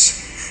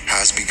process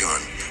has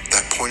begun,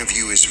 that point of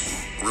view is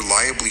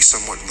reliably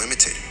somewhat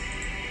limited.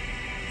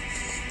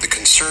 The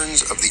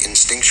concerns of the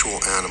instinctual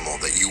animal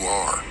that you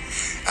are,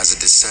 as a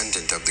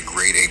descendant of the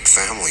great ape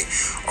family,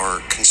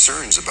 are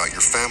concerns about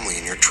your family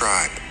and your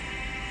tribe.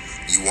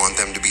 You want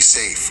them to be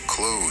safe,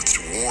 clothed,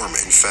 warm,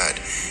 and fed.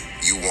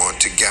 You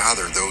want to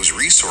gather those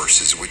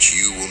resources which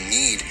you will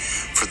need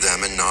for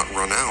them and not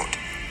run out.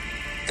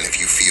 And if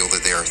you feel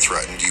that they are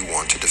threatened, you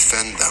want to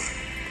defend them.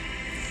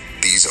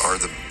 These are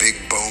the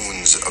big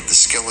bones of the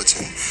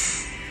skeleton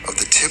of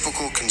the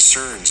typical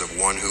concerns of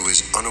one who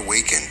is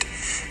unawakened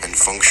and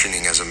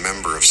functioning as a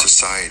member of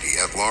society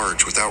at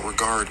large without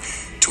regard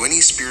to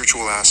any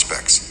spiritual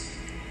aspects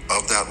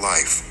of that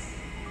life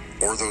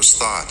or those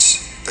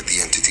thoughts that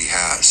the entity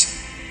has.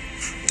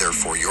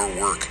 Therefore, your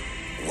work,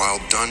 while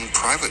done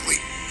privately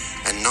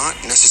and not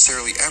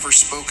necessarily ever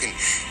spoken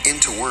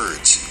into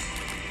words,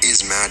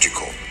 is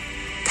magical,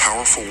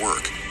 powerful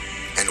work,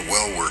 and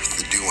well worth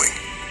the doing.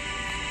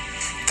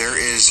 There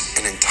is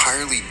an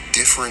entirely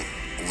different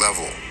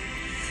level,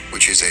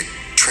 which is a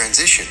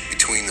transition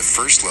between the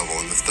first level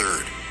and the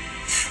third.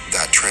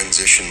 That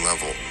transition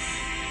level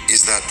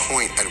is that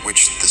point at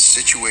which the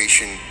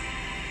situation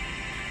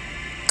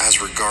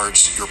as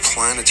regards your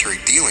planetary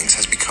dealings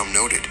has become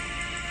noted.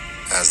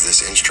 As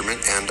this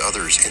instrument and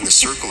others in the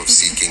circle of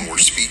seeking were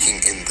speaking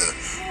in the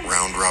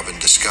round-robin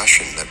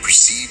discussion that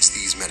precedes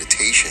these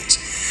meditations,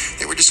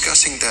 they were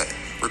discussing that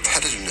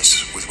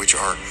repetitiveness with which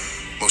our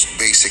most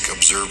basic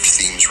observed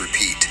themes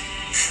repeat.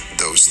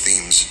 Those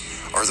themes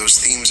are those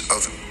themes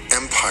of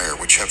empire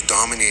which have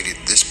dominated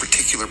this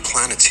particular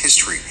planet's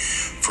history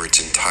for its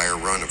entire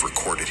run of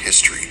recorded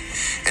history.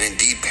 And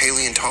indeed,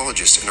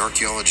 paleontologists and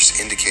archaeologists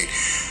indicate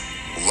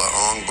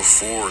long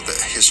before the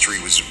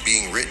history was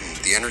being written,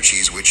 the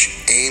energies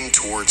which aimed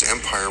towards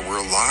empire were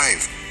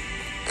alive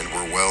and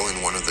were well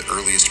in one of the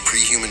earliest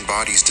pre-human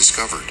bodies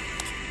discovered.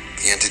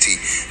 The entity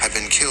had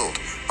been killed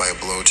by a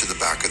blow to the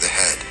back of the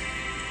head.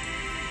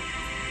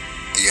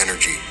 The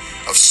energy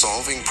of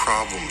solving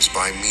problems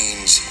by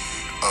means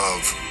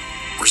of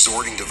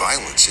resorting to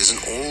violence is an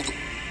old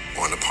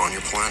one upon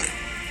your planet.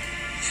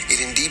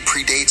 It indeed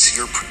predates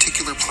your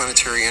particular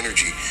planetary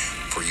energy,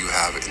 for you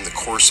have, in the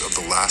course of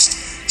the last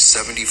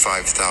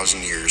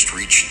 75,000 years,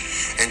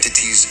 reached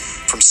entities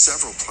from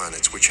several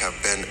planets which have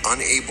been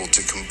unable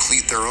to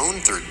complete their own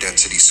third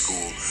density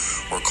school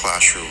or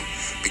classroom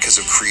because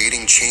of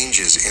creating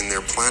changes in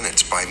their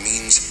planets by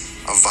means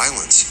of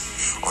violence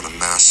on a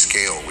mass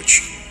scale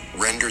which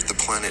rendered the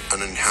planet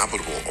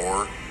uninhabitable,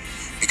 or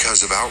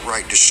because of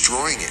outright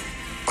destroying it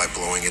by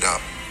blowing it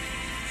up.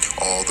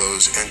 All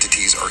those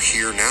entities are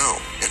here now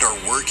and are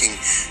working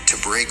to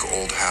break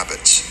old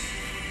habits.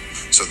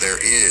 So there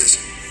is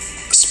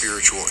a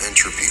spiritual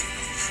entropy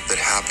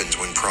that happens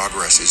when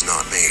progress is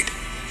not made.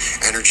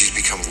 Energies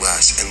become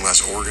less and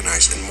less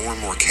organized and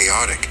more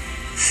chaotic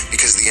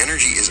because the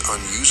energy is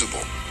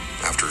unusable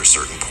after a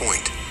certain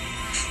point.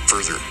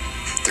 Further,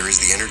 there is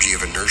the energy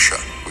of inertia,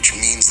 which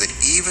means that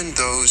even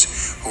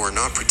those who are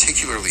not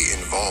particularly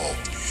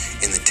involved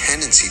in the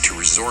tendency to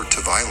resort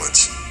to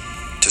violence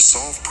to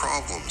solve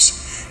problems,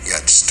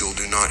 yet still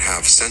do not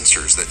have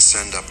sensors that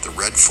send up the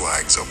red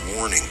flags of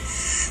warning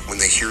when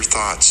they hear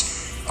thoughts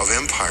of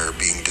empire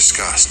being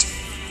discussed.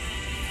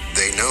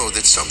 They know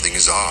that something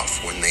is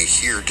off when they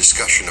hear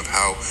discussion of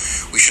how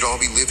we should all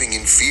be living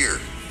in fear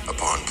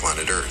upon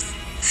planet Earth.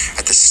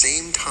 At the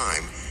same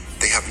time,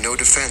 they have no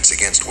defense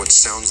against what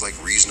sounds like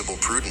reasonable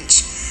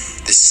prudence.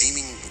 The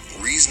seeming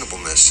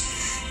reasonableness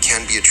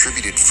can be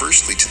attributed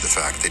firstly to the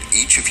fact that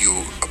each of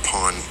you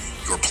upon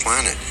your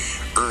planet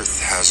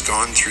Earth has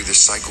gone through this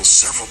cycle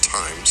several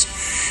times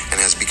and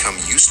has become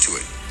used to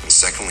it. And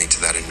secondly,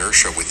 to that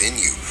inertia within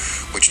you,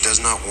 which does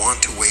not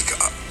want to wake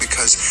up,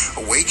 because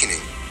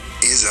awakening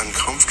is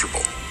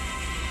uncomfortable.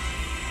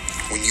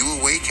 When you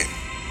awaken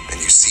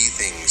and you see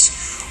things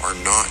are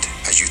not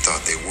as you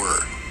thought they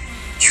were,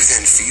 you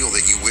then feel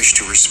that you wish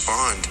to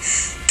respond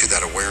to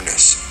that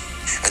awareness.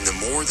 And the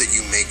more that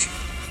you make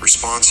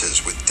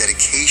responses with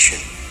dedication,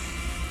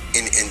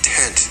 in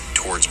intent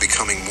towards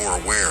becoming more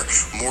aware,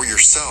 more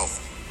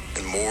yourself,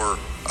 and more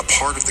a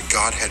part of the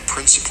Godhead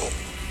principle,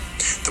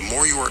 the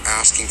more you are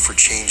asking for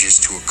changes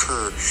to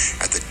occur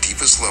at the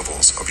deepest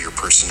levels of your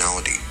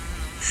personality.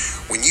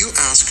 When you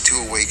ask to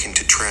awaken,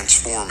 to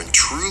transform, and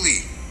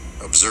truly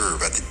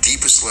observe at the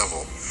deepest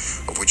level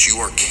of which you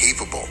are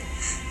capable,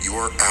 you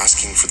are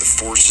asking for the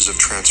forces of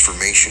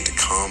transformation to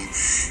come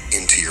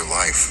into your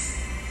life.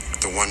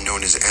 The one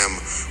known as M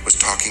was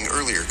talking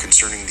earlier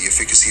concerning the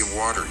efficacy of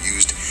water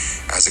used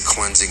as a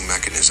cleansing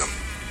mechanism.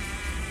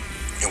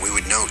 And we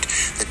would note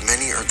that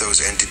many are those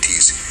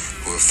entities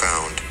who have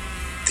found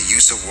the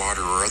use of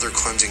water or other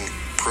cleansing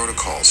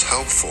protocols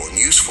helpful and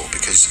useful,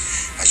 because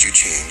as you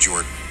change, you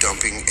are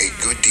dumping a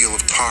good deal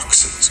of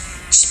toxins,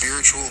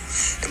 spiritual,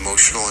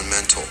 emotional, and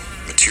mental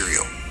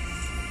material.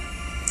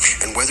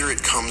 And whether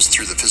it comes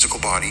through the physical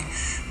body,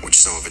 which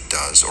some of it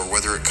does, or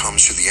whether it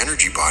comes through the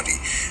energy body,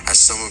 as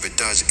some of it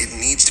does, it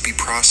needs to be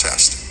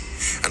processed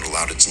and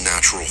allowed its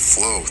natural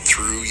flow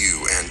through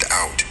you and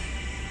out.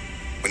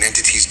 When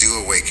entities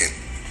do awaken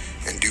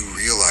and do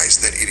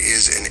realize that it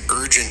is an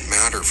urgent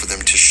matter for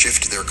them to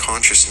shift their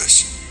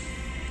consciousness,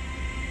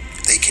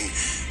 they can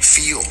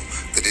feel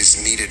that it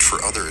is needed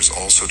for others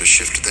also to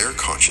shift their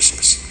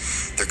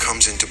consciousness. There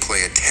comes into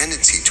play a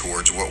tendency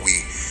towards what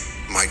we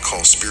might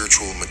call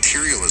spiritual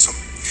materialism,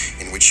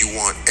 in which you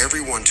want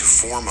everyone to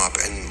form up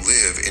and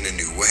live in a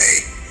new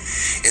way.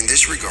 In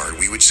this regard,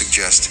 we would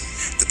suggest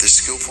that the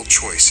skillful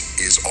choice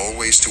is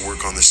always to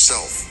work on the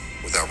self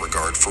without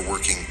regard for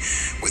working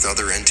with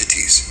other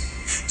entities.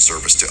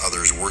 Service to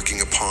others,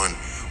 working upon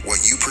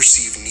what you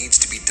perceive needs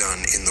to be done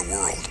in the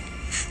world,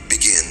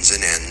 begins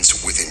and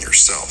ends within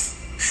yourself,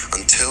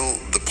 until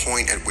the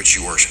point at which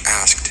you are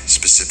asked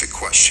specific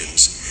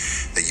questions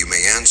that you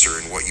may answer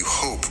in what you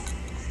hope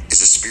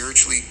is a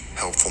spiritually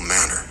helpful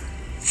manner.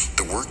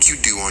 The work you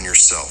do on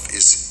yourself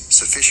is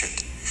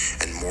sufficient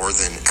and more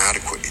than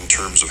adequate in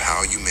terms of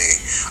how you may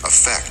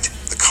affect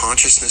the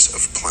consciousness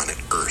of planet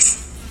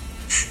Earth.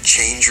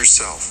 Change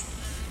yourself,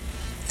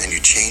 and you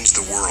change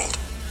the world.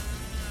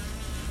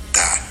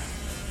 That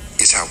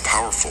is how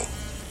powerful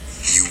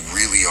you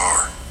really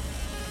are.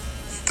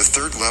 The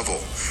third level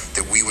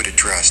that we would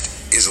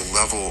address is a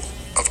level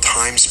of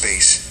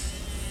time-space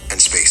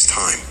and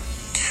space-time,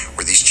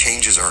 where these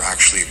changes are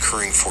actually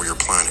occurring for your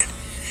planet.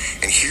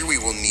 And here we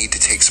will need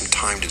to take some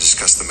time to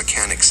discuss the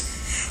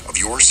mechanics of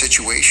your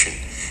situation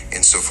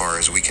insofar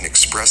as we can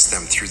express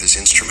them through this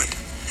instrument.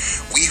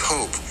 We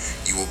hope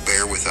you will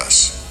bear with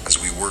us as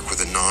we work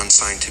with a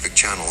non-scientific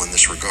channel in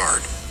this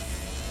regard.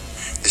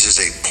 This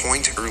is a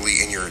point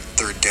early in your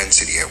third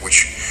density at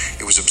which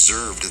it was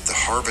observed that the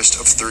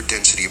harvest of third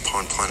density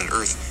upon planet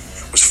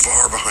Earth was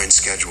far behind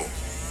schedule,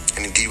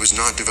 and indeed was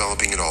not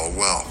developing at all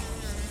well.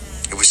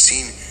 It was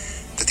seen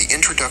that the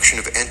introduction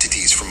of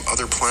entities from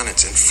other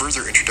planets and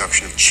further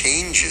introduction of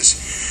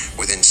changes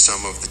within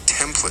some of the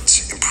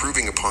templates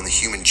improving upon the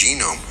human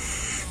genome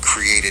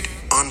created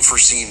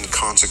unforeseen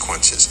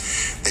consequences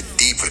that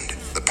deepened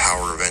the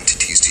power of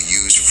entities to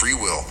use free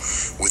will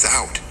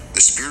without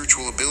the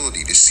spiritual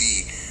ability to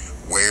see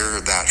where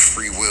that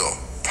free will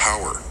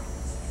power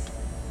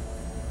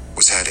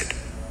was headed.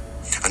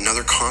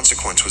 Another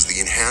consequence was the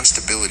enhanced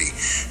ability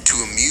to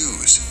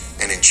amuse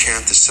and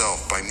enchant the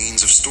self by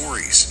means of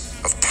stories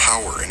of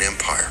power and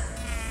empire.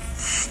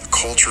 The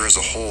culture as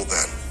a whole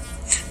then,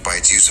 by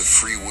its use of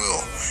free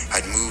will,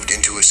 had moved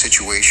into a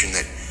situation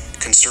that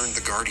concerned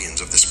the guardians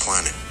of this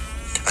planet,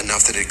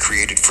 enough that it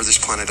created for this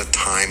planet a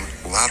time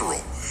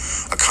lateral,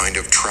 a kind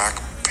of track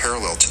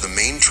parallel to the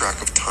main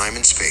track of time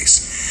and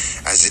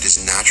space as it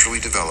is naturally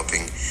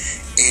developing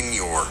in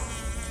your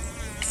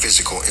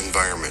physical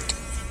environment.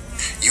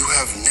 You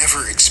have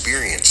never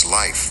experienced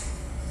life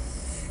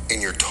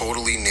in your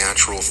totally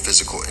natural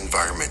physical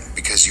environment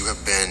because you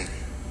have been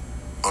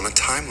on a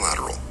time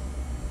lateral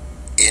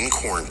in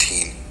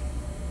quarantine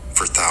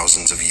for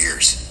thousands of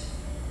years.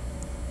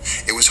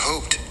 It was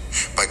hoped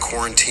by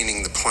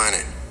quarantining the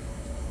planet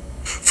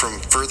from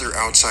further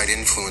outside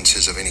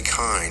influences of any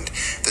kind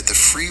that the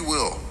free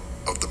will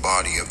of the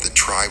body of the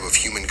tribe of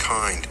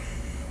humankind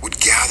would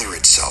gather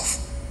itself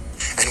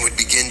and would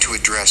begin to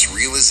address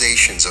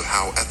realizations of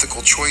how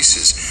ethical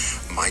choices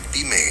might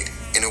be made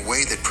in a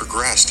way that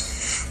progressed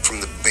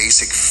from the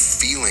basic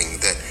feeling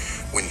that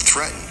when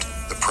threatened,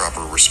 the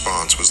proper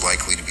response was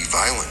likely to be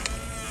violent,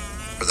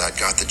 for that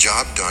got the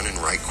job done and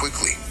right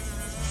quickly.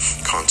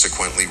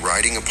 Consequently,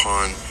 riding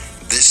upon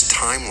this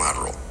time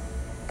lateral,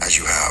 as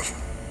you have,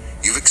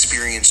 you've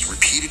experienced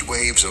repeated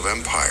waves of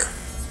empire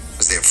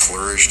as they have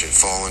flourished and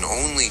fallen,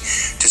 only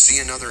to see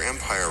another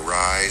empire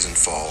rise and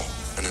fall,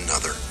 and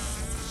another,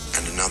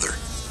 and another.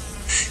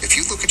 If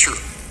you look at your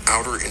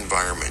outer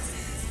environment,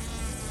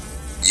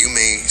 you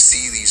may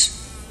see these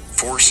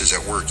forces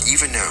at work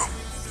even now,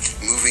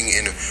 moving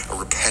in a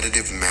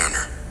repetitive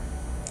manner,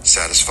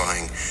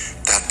 satisfying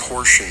that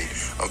portion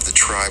of the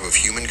tribe of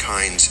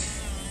humankind's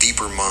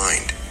deeper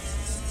mind,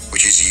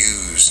 which is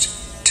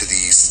used to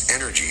these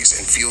energies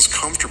and feels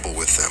comfortable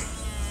with them,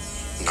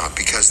 not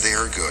because they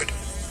are good,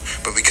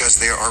 but because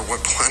they are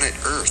what planet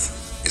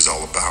Earth is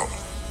all about.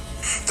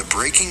 The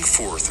breaking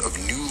forth of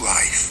new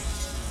life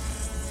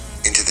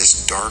into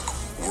this dark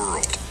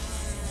world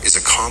is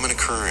a common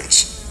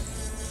occurrence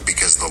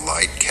because the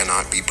light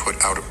cannot be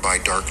put out by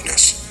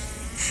darkness.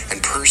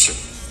 And person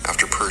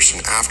after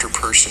person after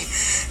person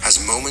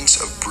has moments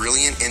of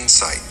brilliant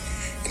insight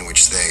in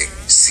which they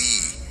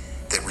see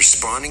that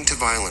responding to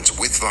violence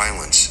with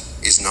violence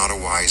is not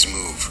a wise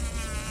move.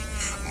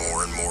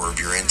 More and more of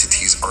your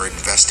entities are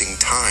investing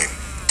time,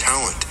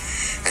 talent,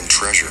 and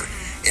treasure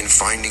in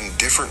finding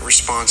different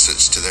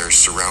responses to their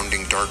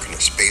surrounding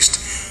darkness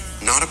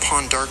based not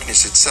upon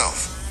darkness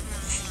itself,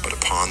 but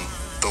upon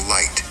the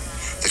light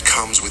that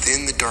comes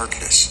within the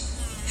darkness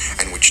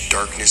and which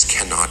darkness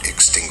cannot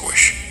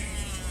extinguish.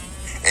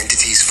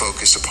 Entities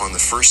focus upon the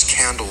first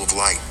candle of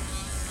light,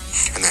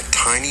 and that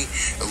tiny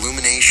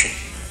illumination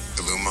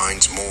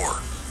illumines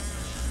more,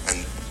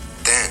 and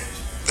then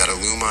that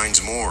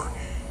illumines more,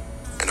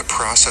 and a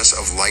process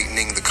of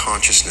lightening the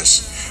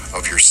consciousness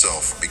of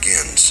yourself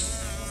begins.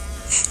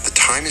 The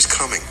time is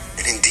coming,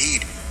 and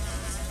indeed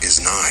is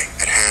nigh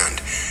at hand,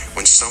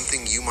 when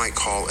something you might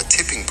call a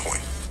tipping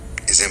point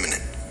is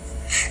imminent.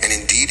 And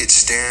indeed it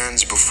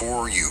stands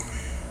before you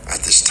at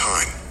this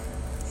time.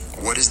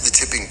 What is the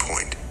tipping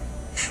point?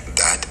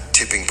 That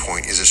tipping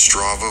point is a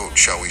straw vote,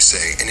 shall we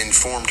say, an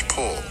informed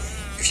poll,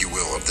 if you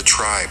will, of the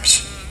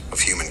tribes of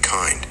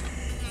humankind,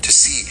 to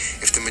see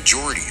if the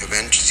majority of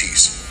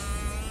entities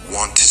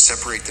want to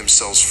separate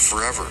themselves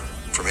forever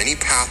from any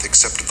path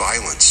except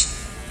violence,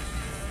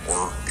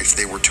 or if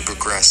they were to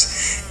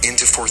progress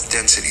into fourth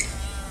density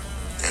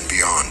and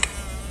beyond.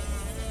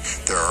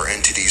 There are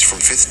entities from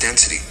fifth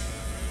density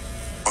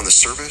on the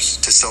service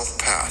to self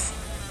path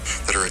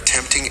that are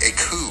attempting a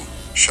coup,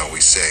 shall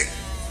we say,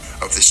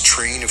 of this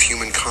train of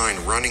humankind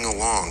running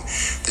along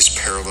this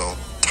parallel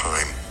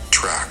time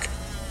track.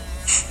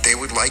 They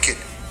would like it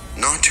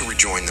not to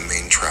rejoin the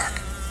main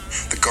track.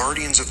 The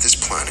guardians of this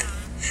planet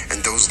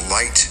and those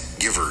light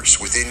givers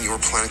within your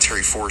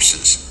planetary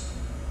forces,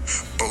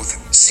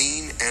 both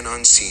seen and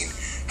unseen,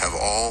 have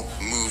all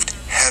moved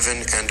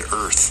heaven and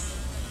earth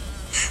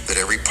that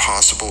every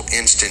possible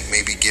instant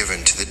may be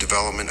given to the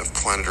development of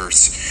planet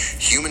Earth's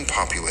human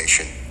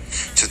population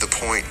to the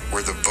point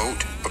where the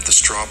vote of the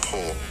straw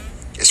poll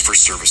is for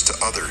service to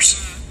others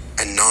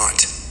and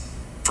not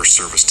for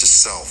service to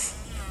self,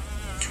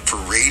 for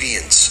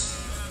radiance,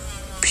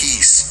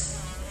 peace,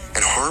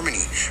 and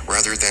harmony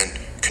rather than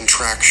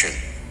contraction,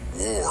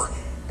 war,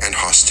 and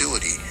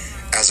hostility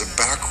as a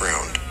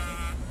background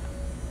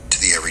to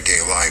the everyday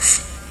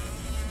life.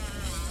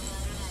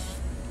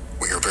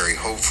 We are very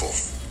hopeful.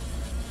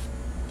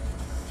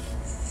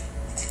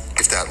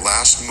 If that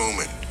last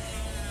moment,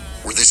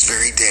 or this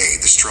very day,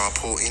 the straw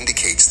poll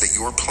indicates that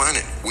your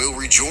planet will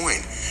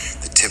rejoin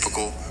the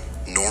typical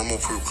normal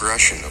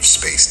progression of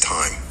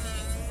space-time.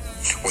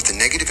 What the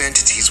negative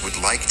entities would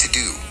like to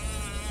do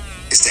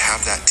is to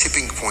have that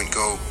tipping point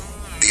go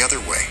the other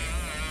way.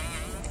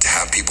 To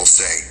have people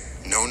say,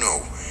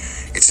 no,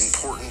 it's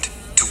important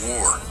to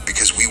war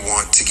because we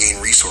want to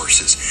gain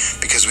resources,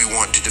 because we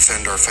want to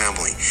defend our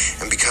family,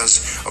 and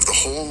because of the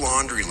whole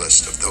laundry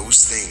list of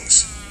those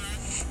things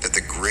that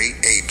the great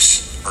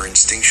apes are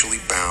instinctually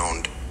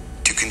bound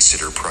to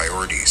consider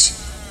priorities.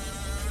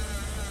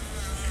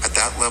 At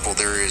that level,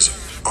 there is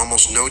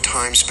almost no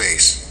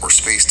time-space or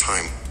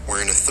space-time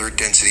wherein a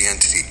third-density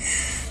entity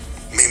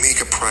may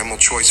make a primal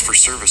choice for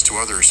service to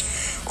others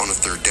on a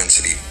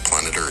third-density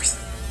planet Earth.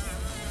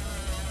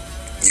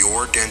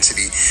 Your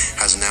density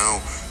has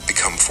now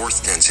become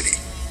fourth density.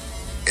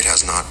 It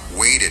has not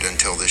waited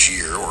until this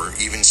year or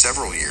even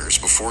several years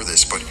before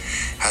this, but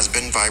has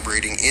been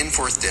vibrating in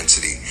fourth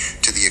density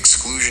to the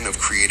exclusion of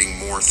creating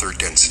more third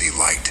density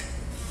light.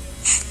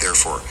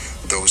 Therefore,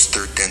 those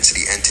third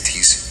density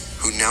entities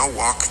who now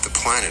walk the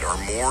planet are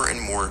more and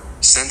more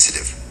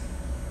sensitive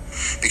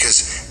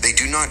because they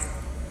do not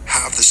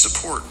have the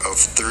support of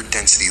third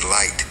density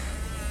light,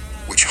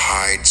 which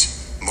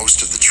hides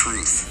most of the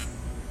truth.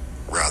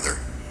 Rather,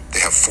 they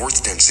have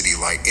fourth density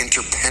light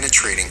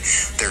interpenetrating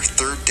their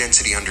third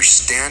density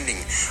understanding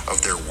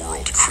of their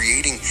world,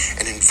 creating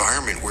an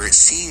environment where it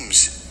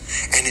seems,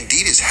 and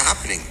indeed is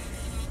happening,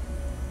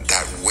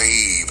 that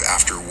wave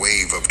after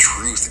wave of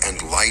truth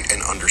and light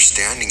and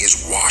understanding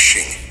is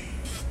washing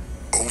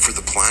over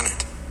the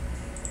planet.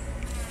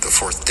 The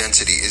fourth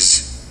density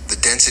is the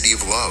density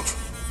of love,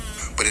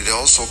 but it is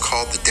also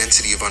called the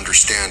density of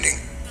understanding.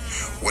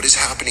 What is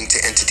happening to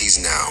entities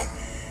now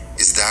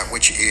is that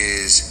which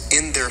is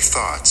in their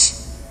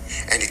thoughts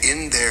and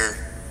in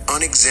their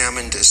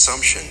unexamined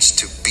assumptions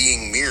to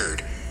being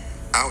mirrored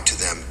out to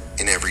them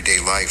in everyday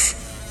life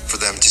for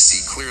them to see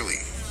clearly.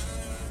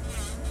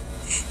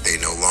 They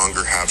no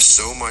longer have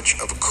so much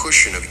of a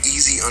cushion of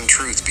easy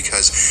untruth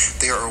because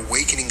they are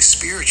awakening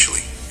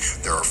spiritually.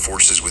 There are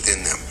forces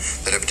within them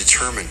that have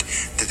determined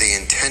that they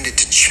intended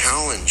to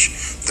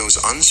challenge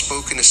those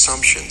unspoken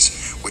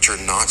assumptions which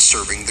are not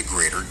serving the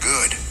greater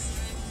good.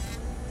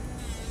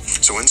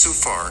 So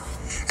insofar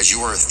as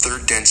you are a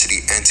third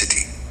density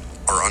entity,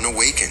 are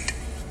unawakened,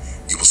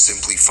 you will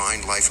simply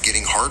find life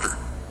getting harder.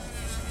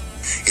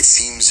 It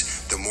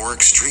seems the more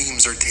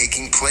extremes are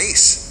taking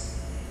place.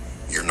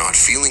 You're not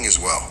feeling as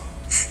well.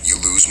 You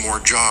lose more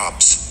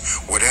jobs.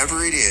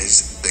 Whatever it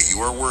is that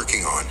you are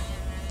working on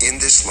in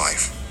this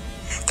life,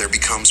 there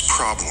becomes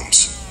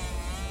problems.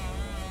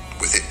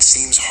 With it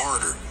seems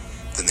harder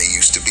than they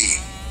used to be.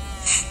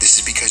 This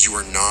is because you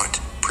are not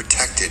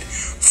protected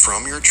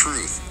from your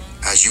truth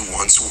as you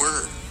once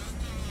were.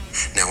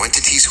 Now,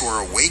 entities who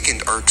are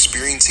awakened are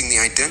experiencing the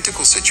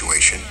identical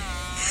situation,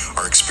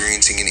 are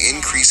experiencing an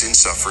increase in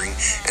suffering,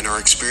 and are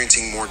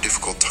experiencing more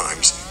difficult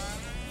times.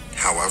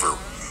 However,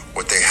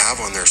 what they have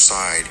on their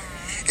side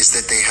is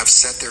that they have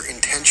set their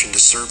intention to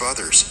serve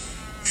others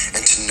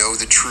and to know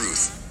the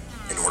truth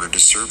in order to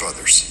serve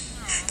others.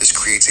 This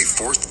creates a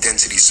fourth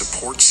density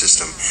support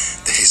system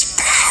that is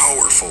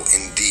powerful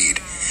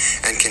indeed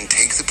and can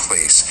take the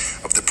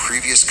place of the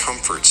previous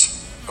comforts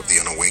of the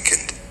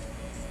unawakened.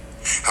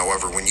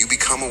 However, when you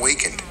become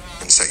awakened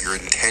and set your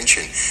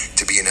intention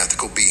to be an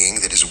ethical being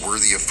that is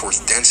worthy of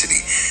fourth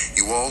density,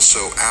 you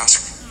also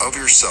ask of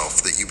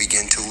yourself that you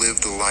begin to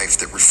live the life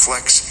that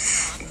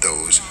reflects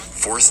those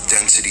fourth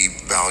density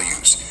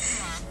values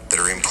that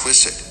are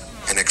implicit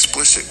and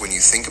explicit when you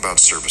think about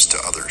service to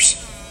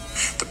others.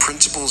 The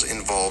principles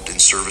involved in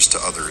service to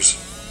others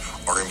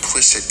are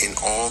implicit in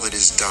all that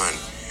is done,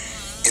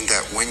 in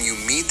that when you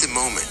meet the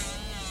moment,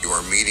 you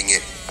are meeting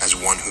it as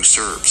one who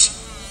serves.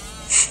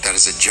 That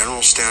is a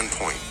general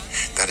standpoint.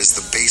 That is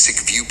the basic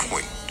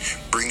viewpoint.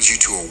 Brings you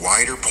to a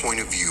wider point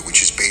of view,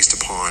 which is based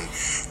upon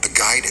the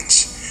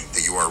guidance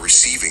that you are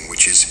receiving,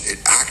 which is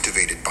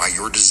activated by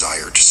your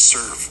desire to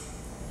serve.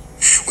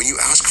 When you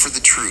ask for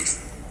the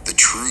truth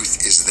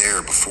is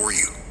there before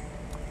you.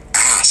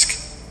 Ask,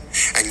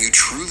 and you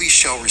truly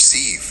shall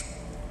receive.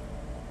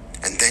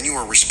 And then you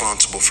are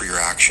responsible for your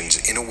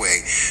actions in a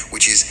way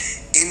which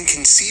is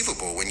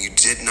inconceivable when you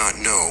did not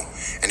know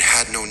and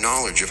had no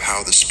knowledge of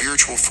how the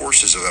spiritual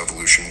forces of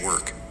evolution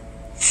work.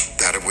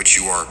 That of which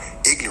you are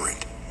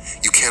ignorant,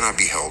 you cannot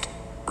be held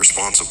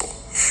responsible.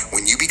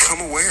 When you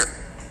become aware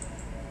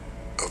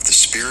of the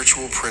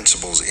spiritual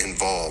principles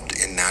involved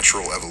in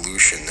natural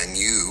evolution, then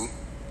you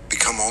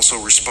become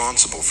also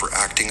responsible for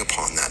acting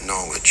upon that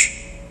knowledge.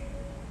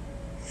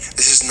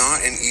 This is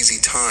not an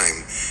easy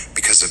time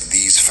because of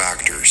these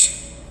factors.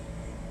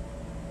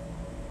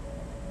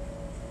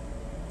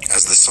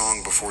 As the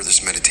song before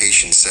this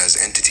meditation says,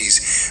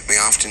 entities may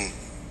often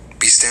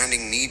be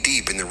standing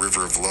knee-deep in the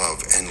river of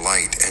love and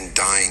light and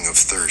dying of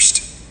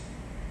thirst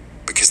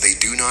because they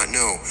do not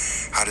know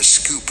how to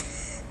scoop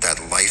that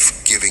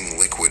life-giving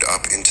liquid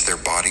up into their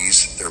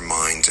bodies, their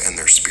minds, and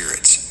their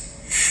spirits.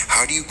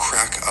 How do you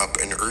crack up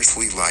an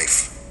earthly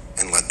life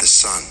and let the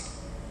sun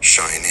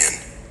shine in?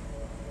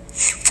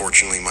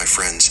 Fortunately, my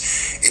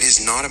friends, it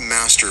is not a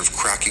master of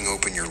cracking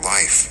open your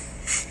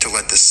life to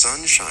let the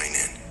sun shine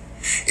in.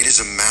 It is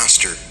a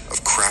master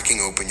of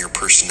cracking open your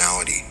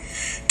personality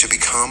to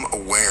become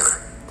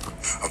aware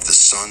of the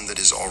sun that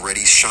is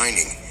already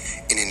shining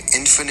in an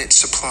infinite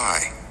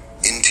supply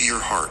into your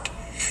heart,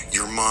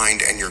 your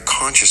mind, and your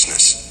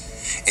consciousness,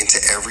 into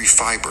every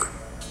fiber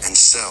and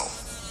cell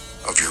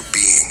of your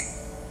being,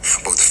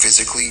 both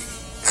physically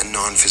and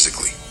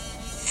non-physically.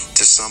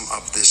 To sum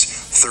up this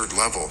third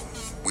level,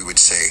 we would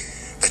say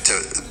that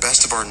to the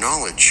best of our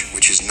knowledge,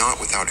 which is not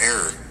without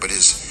error, but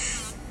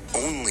is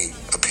only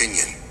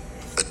opinion,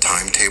 the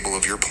timetable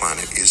of your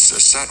planet is a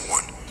set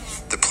one,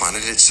 the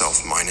planet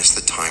itself minus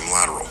the time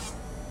lateral.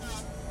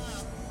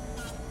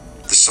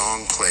 The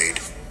song played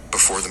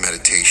before the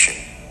meditation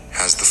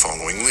has the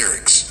following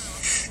lyrics.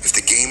 If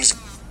the game's...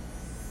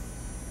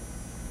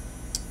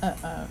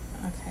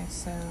 Okay,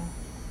 so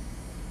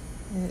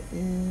it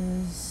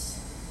is...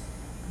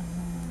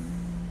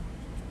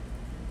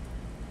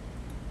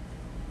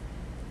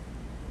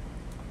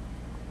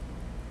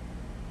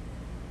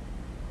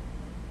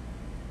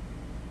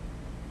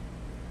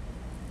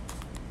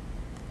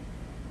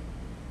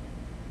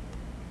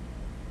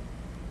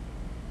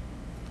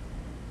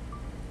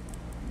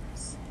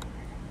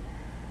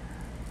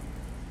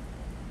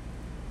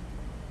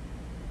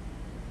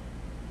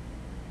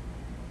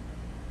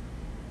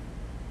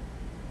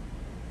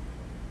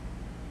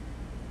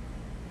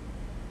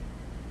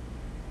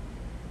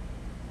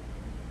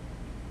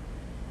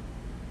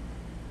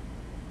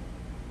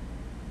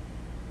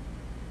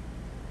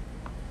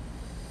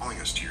 calling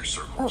us to your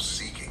circle of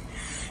seeking,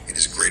 it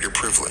is greater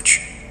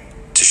privilege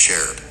to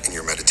share in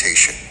your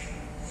meditation.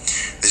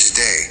 This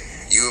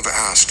day, you have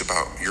asked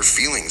about your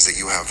feelings that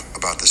you have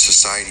about the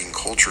society and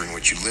culture in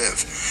which you live,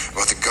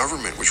 about the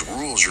government which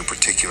rules your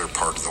particular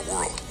part of the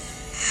world.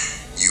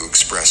 You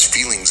express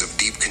feelings of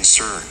deep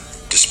concern,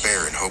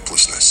 despair, and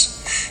hopelessness.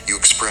 You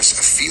express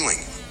a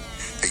feeling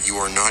that you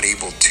are not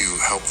able to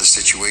help the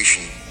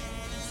situation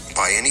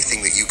by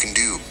anything that you can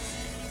do.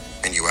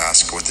 And you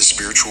ask what the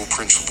spiritual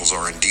principles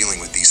are in dealing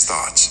with these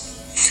thoughts.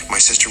 My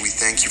sister, we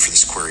thank you for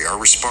this query. Our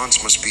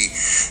response must be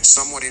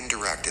somewhat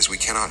indirect, as we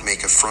cannot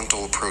make a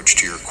frontal approach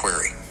to your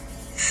query.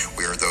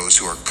 We are those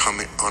who are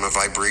coming on a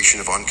vibration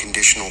of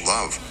unconditional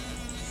love.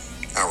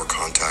 Our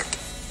contact,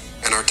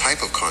 and our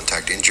type of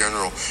contact in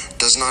general,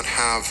 does not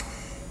have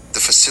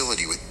the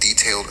facility with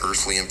detailed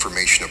earthly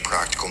information of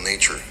practical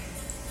nature.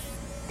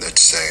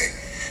 Let's say,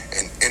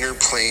 an inner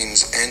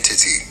planes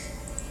entity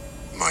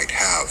might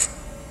have.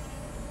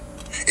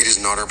 It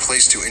is not our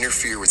place to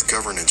interfere with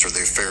governance or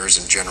the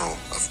affairs in general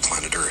of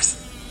planet Earth.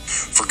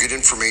 For good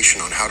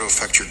information on how to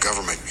affect your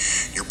government,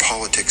 your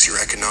politics,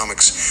 your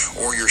economics,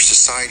 or your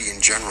society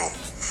in general,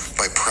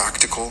 by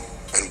practical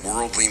and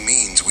worldly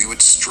means, we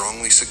would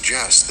strongly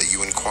suggest that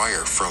you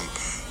inquire from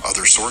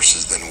other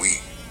sources than we.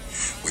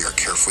 We are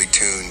carefully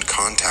tuned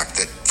contact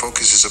that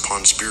focuses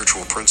upon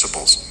spiritual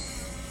principles.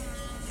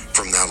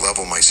 From that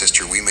level, my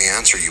sister, we may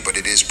answer you, but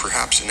it is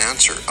perhaps an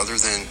answer other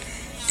than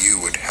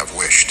you would have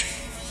wished.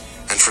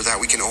 And for that,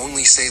 we can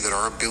only say that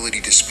our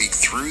ability to speak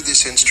through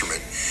this instrument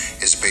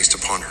is based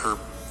upon her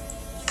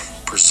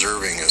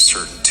preserving a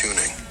certain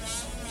tuning.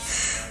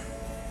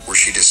 Were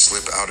she to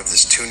slip out of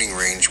this tuning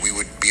range, we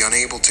would be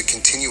unable to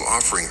continue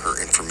offering her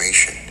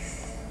information.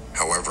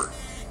 However,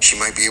 she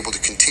might be able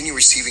to continue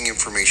receiving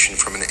information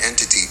from an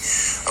entity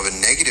of a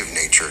negative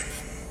nature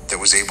that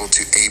was able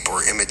to ape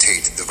or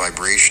imitate the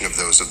vibration of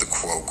those of the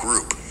Quo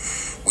group.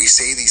 We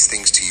say these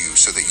things to you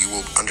so that you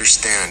will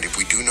understand if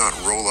we do not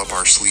roll up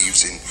our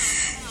sleeves and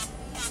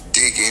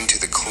dig into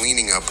the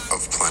cleaning up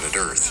of planet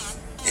Earth.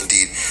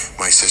 Indeed,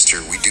 my sister,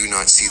 we do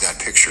not see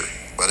that picture.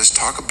 Let us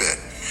talk a bit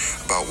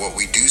about what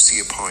we do see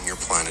upon your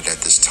planet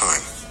at this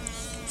time.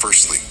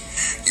 Firstly,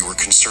 you were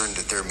concerned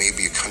that there may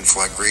be a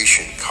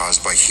conflagration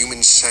caused by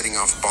humans setting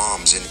off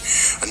bombs in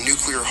a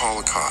nuclear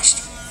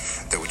holocaust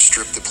that would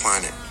strip the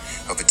planet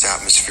of its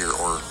atmosphere,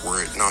 or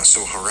were it not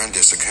so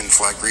horrendous, a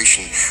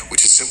conflagration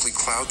which is simply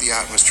cloud the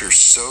atmosphere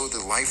so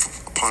the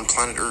life upon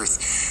planet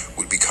Earth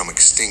would become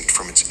extinct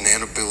from its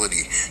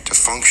inability to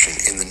function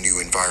in the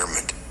new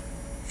environment.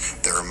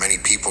 There are many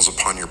peoples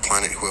upon your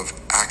planet who have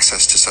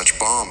access to such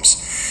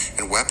bombs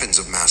and weapons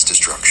of mass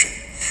destruction,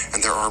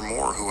 and there are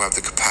more who have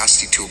the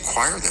capacity to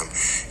acquire them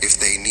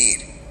if they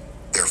need.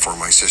 Therefore,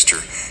 my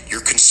sister,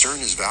 your concern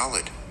is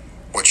valid.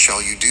 What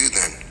shall you do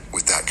then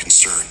with that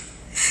concern?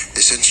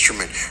 This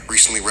instrument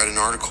recently read an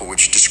article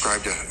which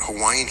described a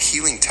Hawaiian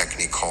healing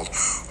technique called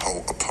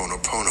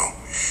Ho'oponopono.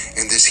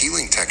 In this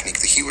healing technique,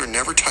 the healer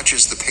never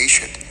touches the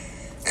patient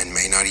and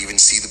may not even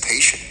see the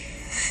patient.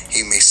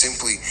 He may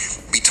simply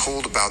be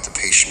told about the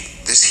patient.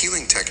 This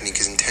healing technique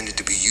is intended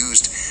to be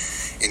used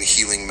in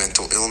healing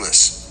mental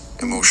illness,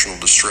 emotional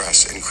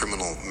distress, and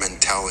criminal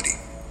mentality.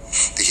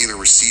 The healer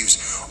receives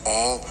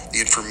all the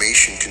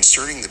information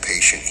concerning the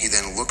patient. He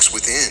then looks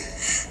within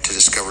to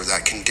discover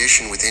that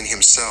condition within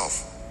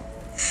himself.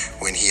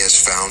 When he has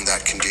found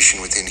that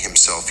condition within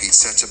himself, he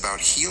sets about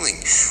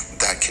healing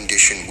that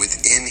condition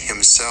within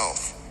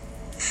himself.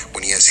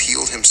 When he has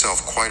healed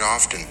himself, quite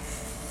often,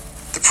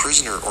 the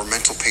prisoner or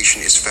mental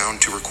patient is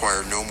found to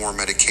require no more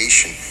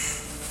medication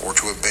or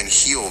to have been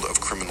healed of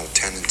criminal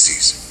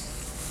tendencies.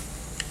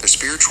 The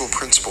spiritual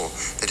principle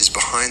that is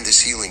behind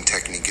this healing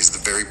technique is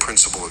the very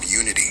principle of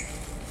unity.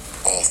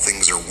 All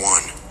things are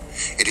one.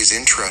 It is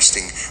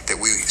interesting that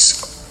we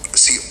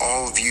see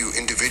all of you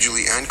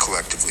individually and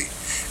collectively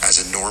as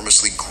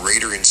enormously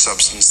greater in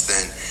substance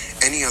than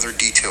any other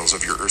details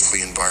of your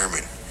earthly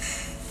environment,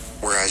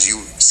 whereas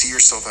you see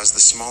yourself as the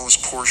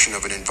smallest portion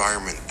of an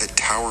environment that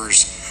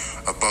towers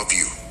above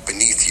you,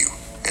 beneath you,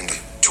 and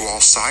to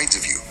all sides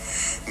of you,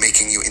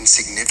 making you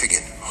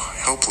insignificant,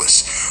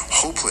 helpless,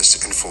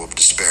 hopeless, and full of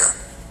despair.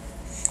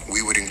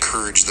 We would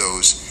encourage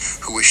those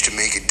who wish to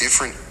make a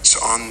difference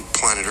on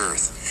planet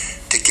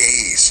Earth to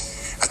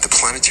gaze at the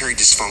planetary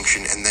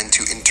dysfunction and then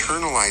to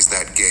internalize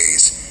that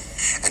gaze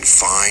and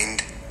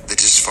find the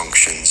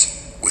dysfunctions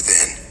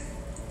within.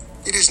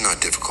 It is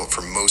not difficult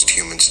for most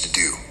humans to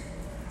do.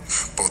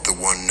 Both the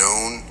one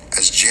known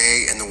as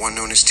J and the one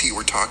known as T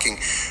were talking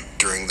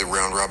during the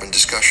round-robin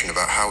discussion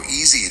about how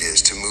easy it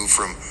is to move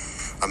from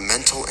a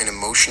mental and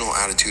emotional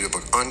attitude of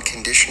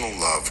unconditional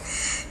love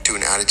to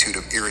an attitude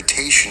of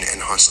irritation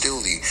and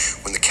hostility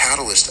when the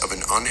catalyst of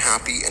an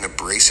unhappy and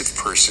abrasive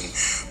person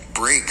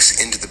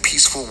breaks into the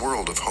peaceful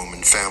world of home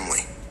and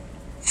family.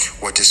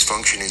 What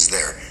dysfunction is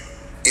there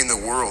in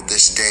the world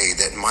this day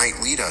that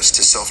might lead us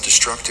to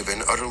self-destructive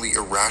and utterly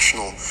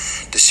irrational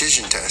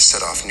decision to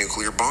set off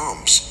nuclear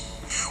bombs?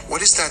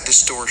 What is that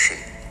distortion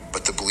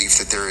but the belief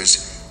that there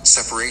is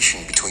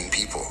separation between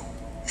people?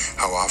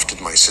 How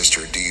often, my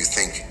sister, do you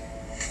think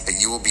that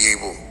you will be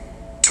able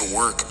to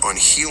work on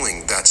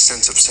healing that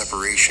sense of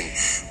separation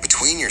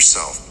between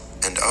yourself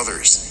and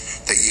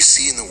others that you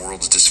see in the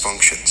world's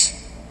dysfunctions?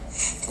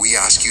 We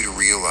ask you to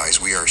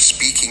realize we are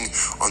speaking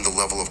on the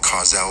level of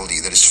causality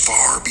that is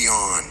far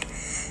beyond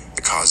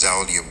the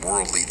causality of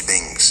worldly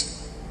things.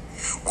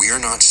 We are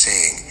not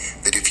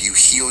saying that if you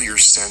heal your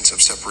sense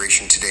of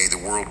separation today, the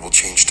world will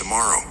change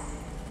tomorrow.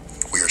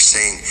 We are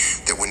saying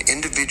that when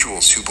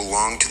individuals who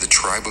belong to the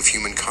tribe of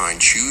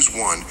humankind choose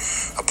one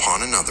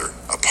upon another,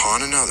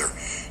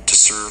 to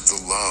serve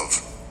the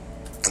love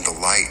and the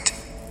light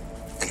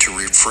and to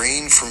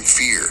refrain from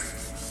fear,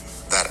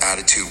 that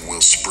attitude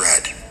will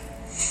spread.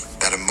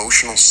 That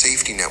emotional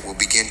safety net will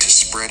begin to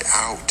spread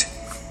out.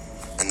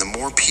 And the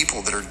more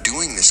people that are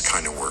doing this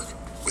kind of work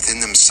within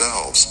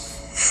themselves,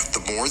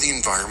 the more the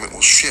environment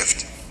will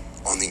shift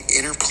on the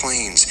inner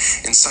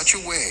planes in such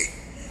a way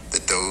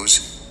that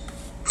those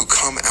who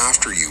come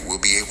after you will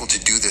be able to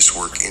do this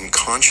work in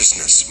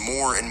consciousness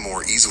more and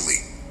more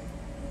easily.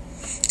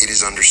 It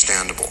is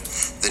understandable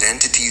that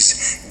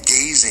entities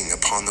gazing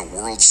upon the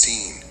world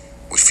scene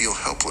would feel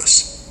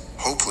helpless,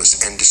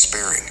 hopeless, and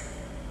despairing.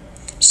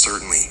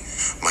 Certainly,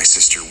 my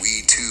sister,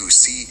 we too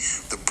see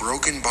the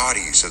broken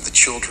bodies of the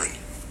children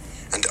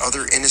and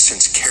other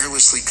innocents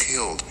carelessly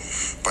killed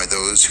by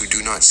those who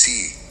do not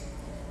see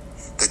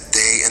that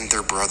they and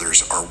their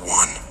brothers are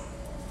one.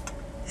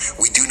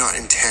 We do not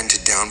intend to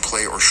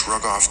downplay or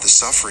shrug off the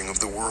suffering of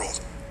the world.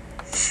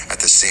 At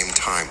the same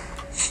time,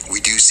 we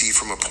do see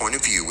from a point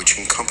of view which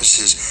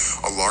encompasses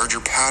a larger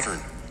pattern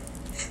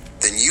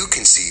than you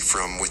can see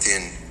from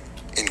within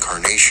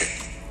incarnation.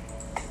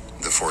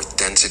 The fourth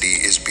density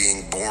is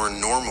being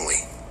born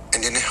normally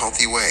and in a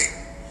healthy way.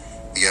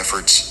 The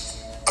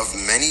efforts of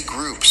many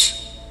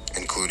groups,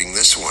 including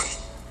this one,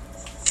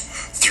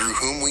 through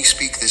whom we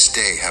speak this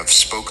day, have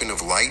spoken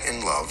of light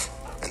and love,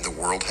 and the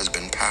world has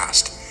been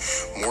passed,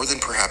 more than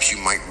perhaps you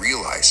might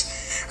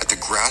realize, at the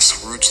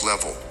grassroots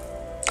level,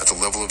 at the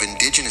level of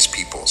indigenous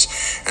peoples,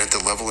 and at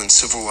the level in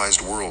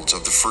civilized worlds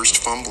of the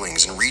first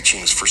fumblings and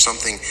reachings for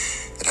something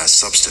that has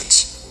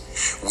substance.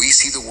 We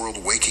see the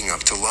world waking up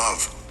to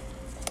love.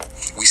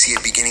 We see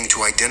it beginning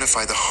to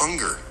identify the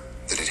hunger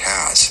that it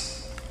has.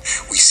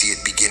 We see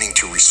it beginning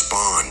to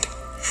respond.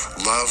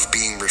 Love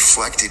being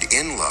reflected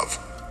in love.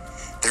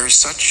 There is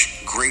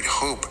such great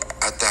hope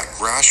at that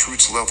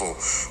grassroots level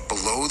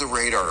below the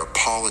radar of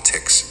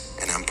politics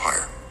and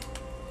empire.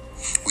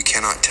 We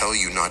cannot tell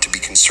you not to be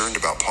concerned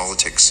about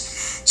politics,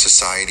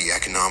 society,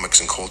 economics,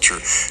 and culture,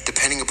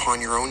 depending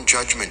upon your own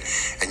judgment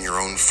and your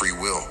own free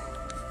will.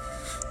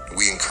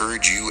 We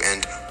encourage you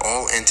and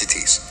all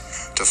entities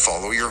to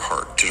follow your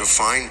heart, to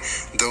define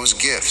those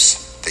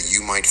gifts that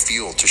you might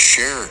feel, to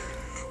share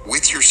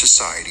with your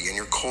society and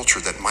your culture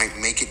that might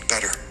make it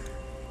better.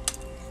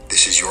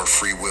 This is your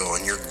free will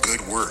and your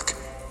good work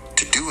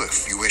to do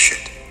if you wish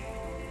it.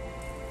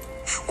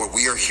 What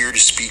we are here to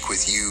speak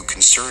with you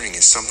concerning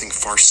is something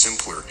far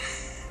simpler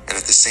and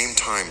at the same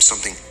time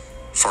something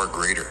far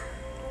greater.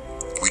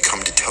 We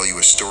come to tell you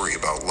a story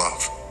about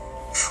love.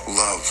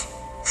 Love,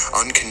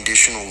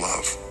 unconditional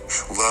love,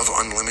 love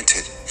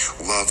unlimited,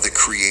 love that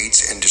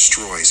creates and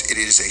destroys. It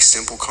is a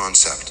simple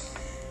concept.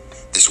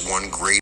 This one great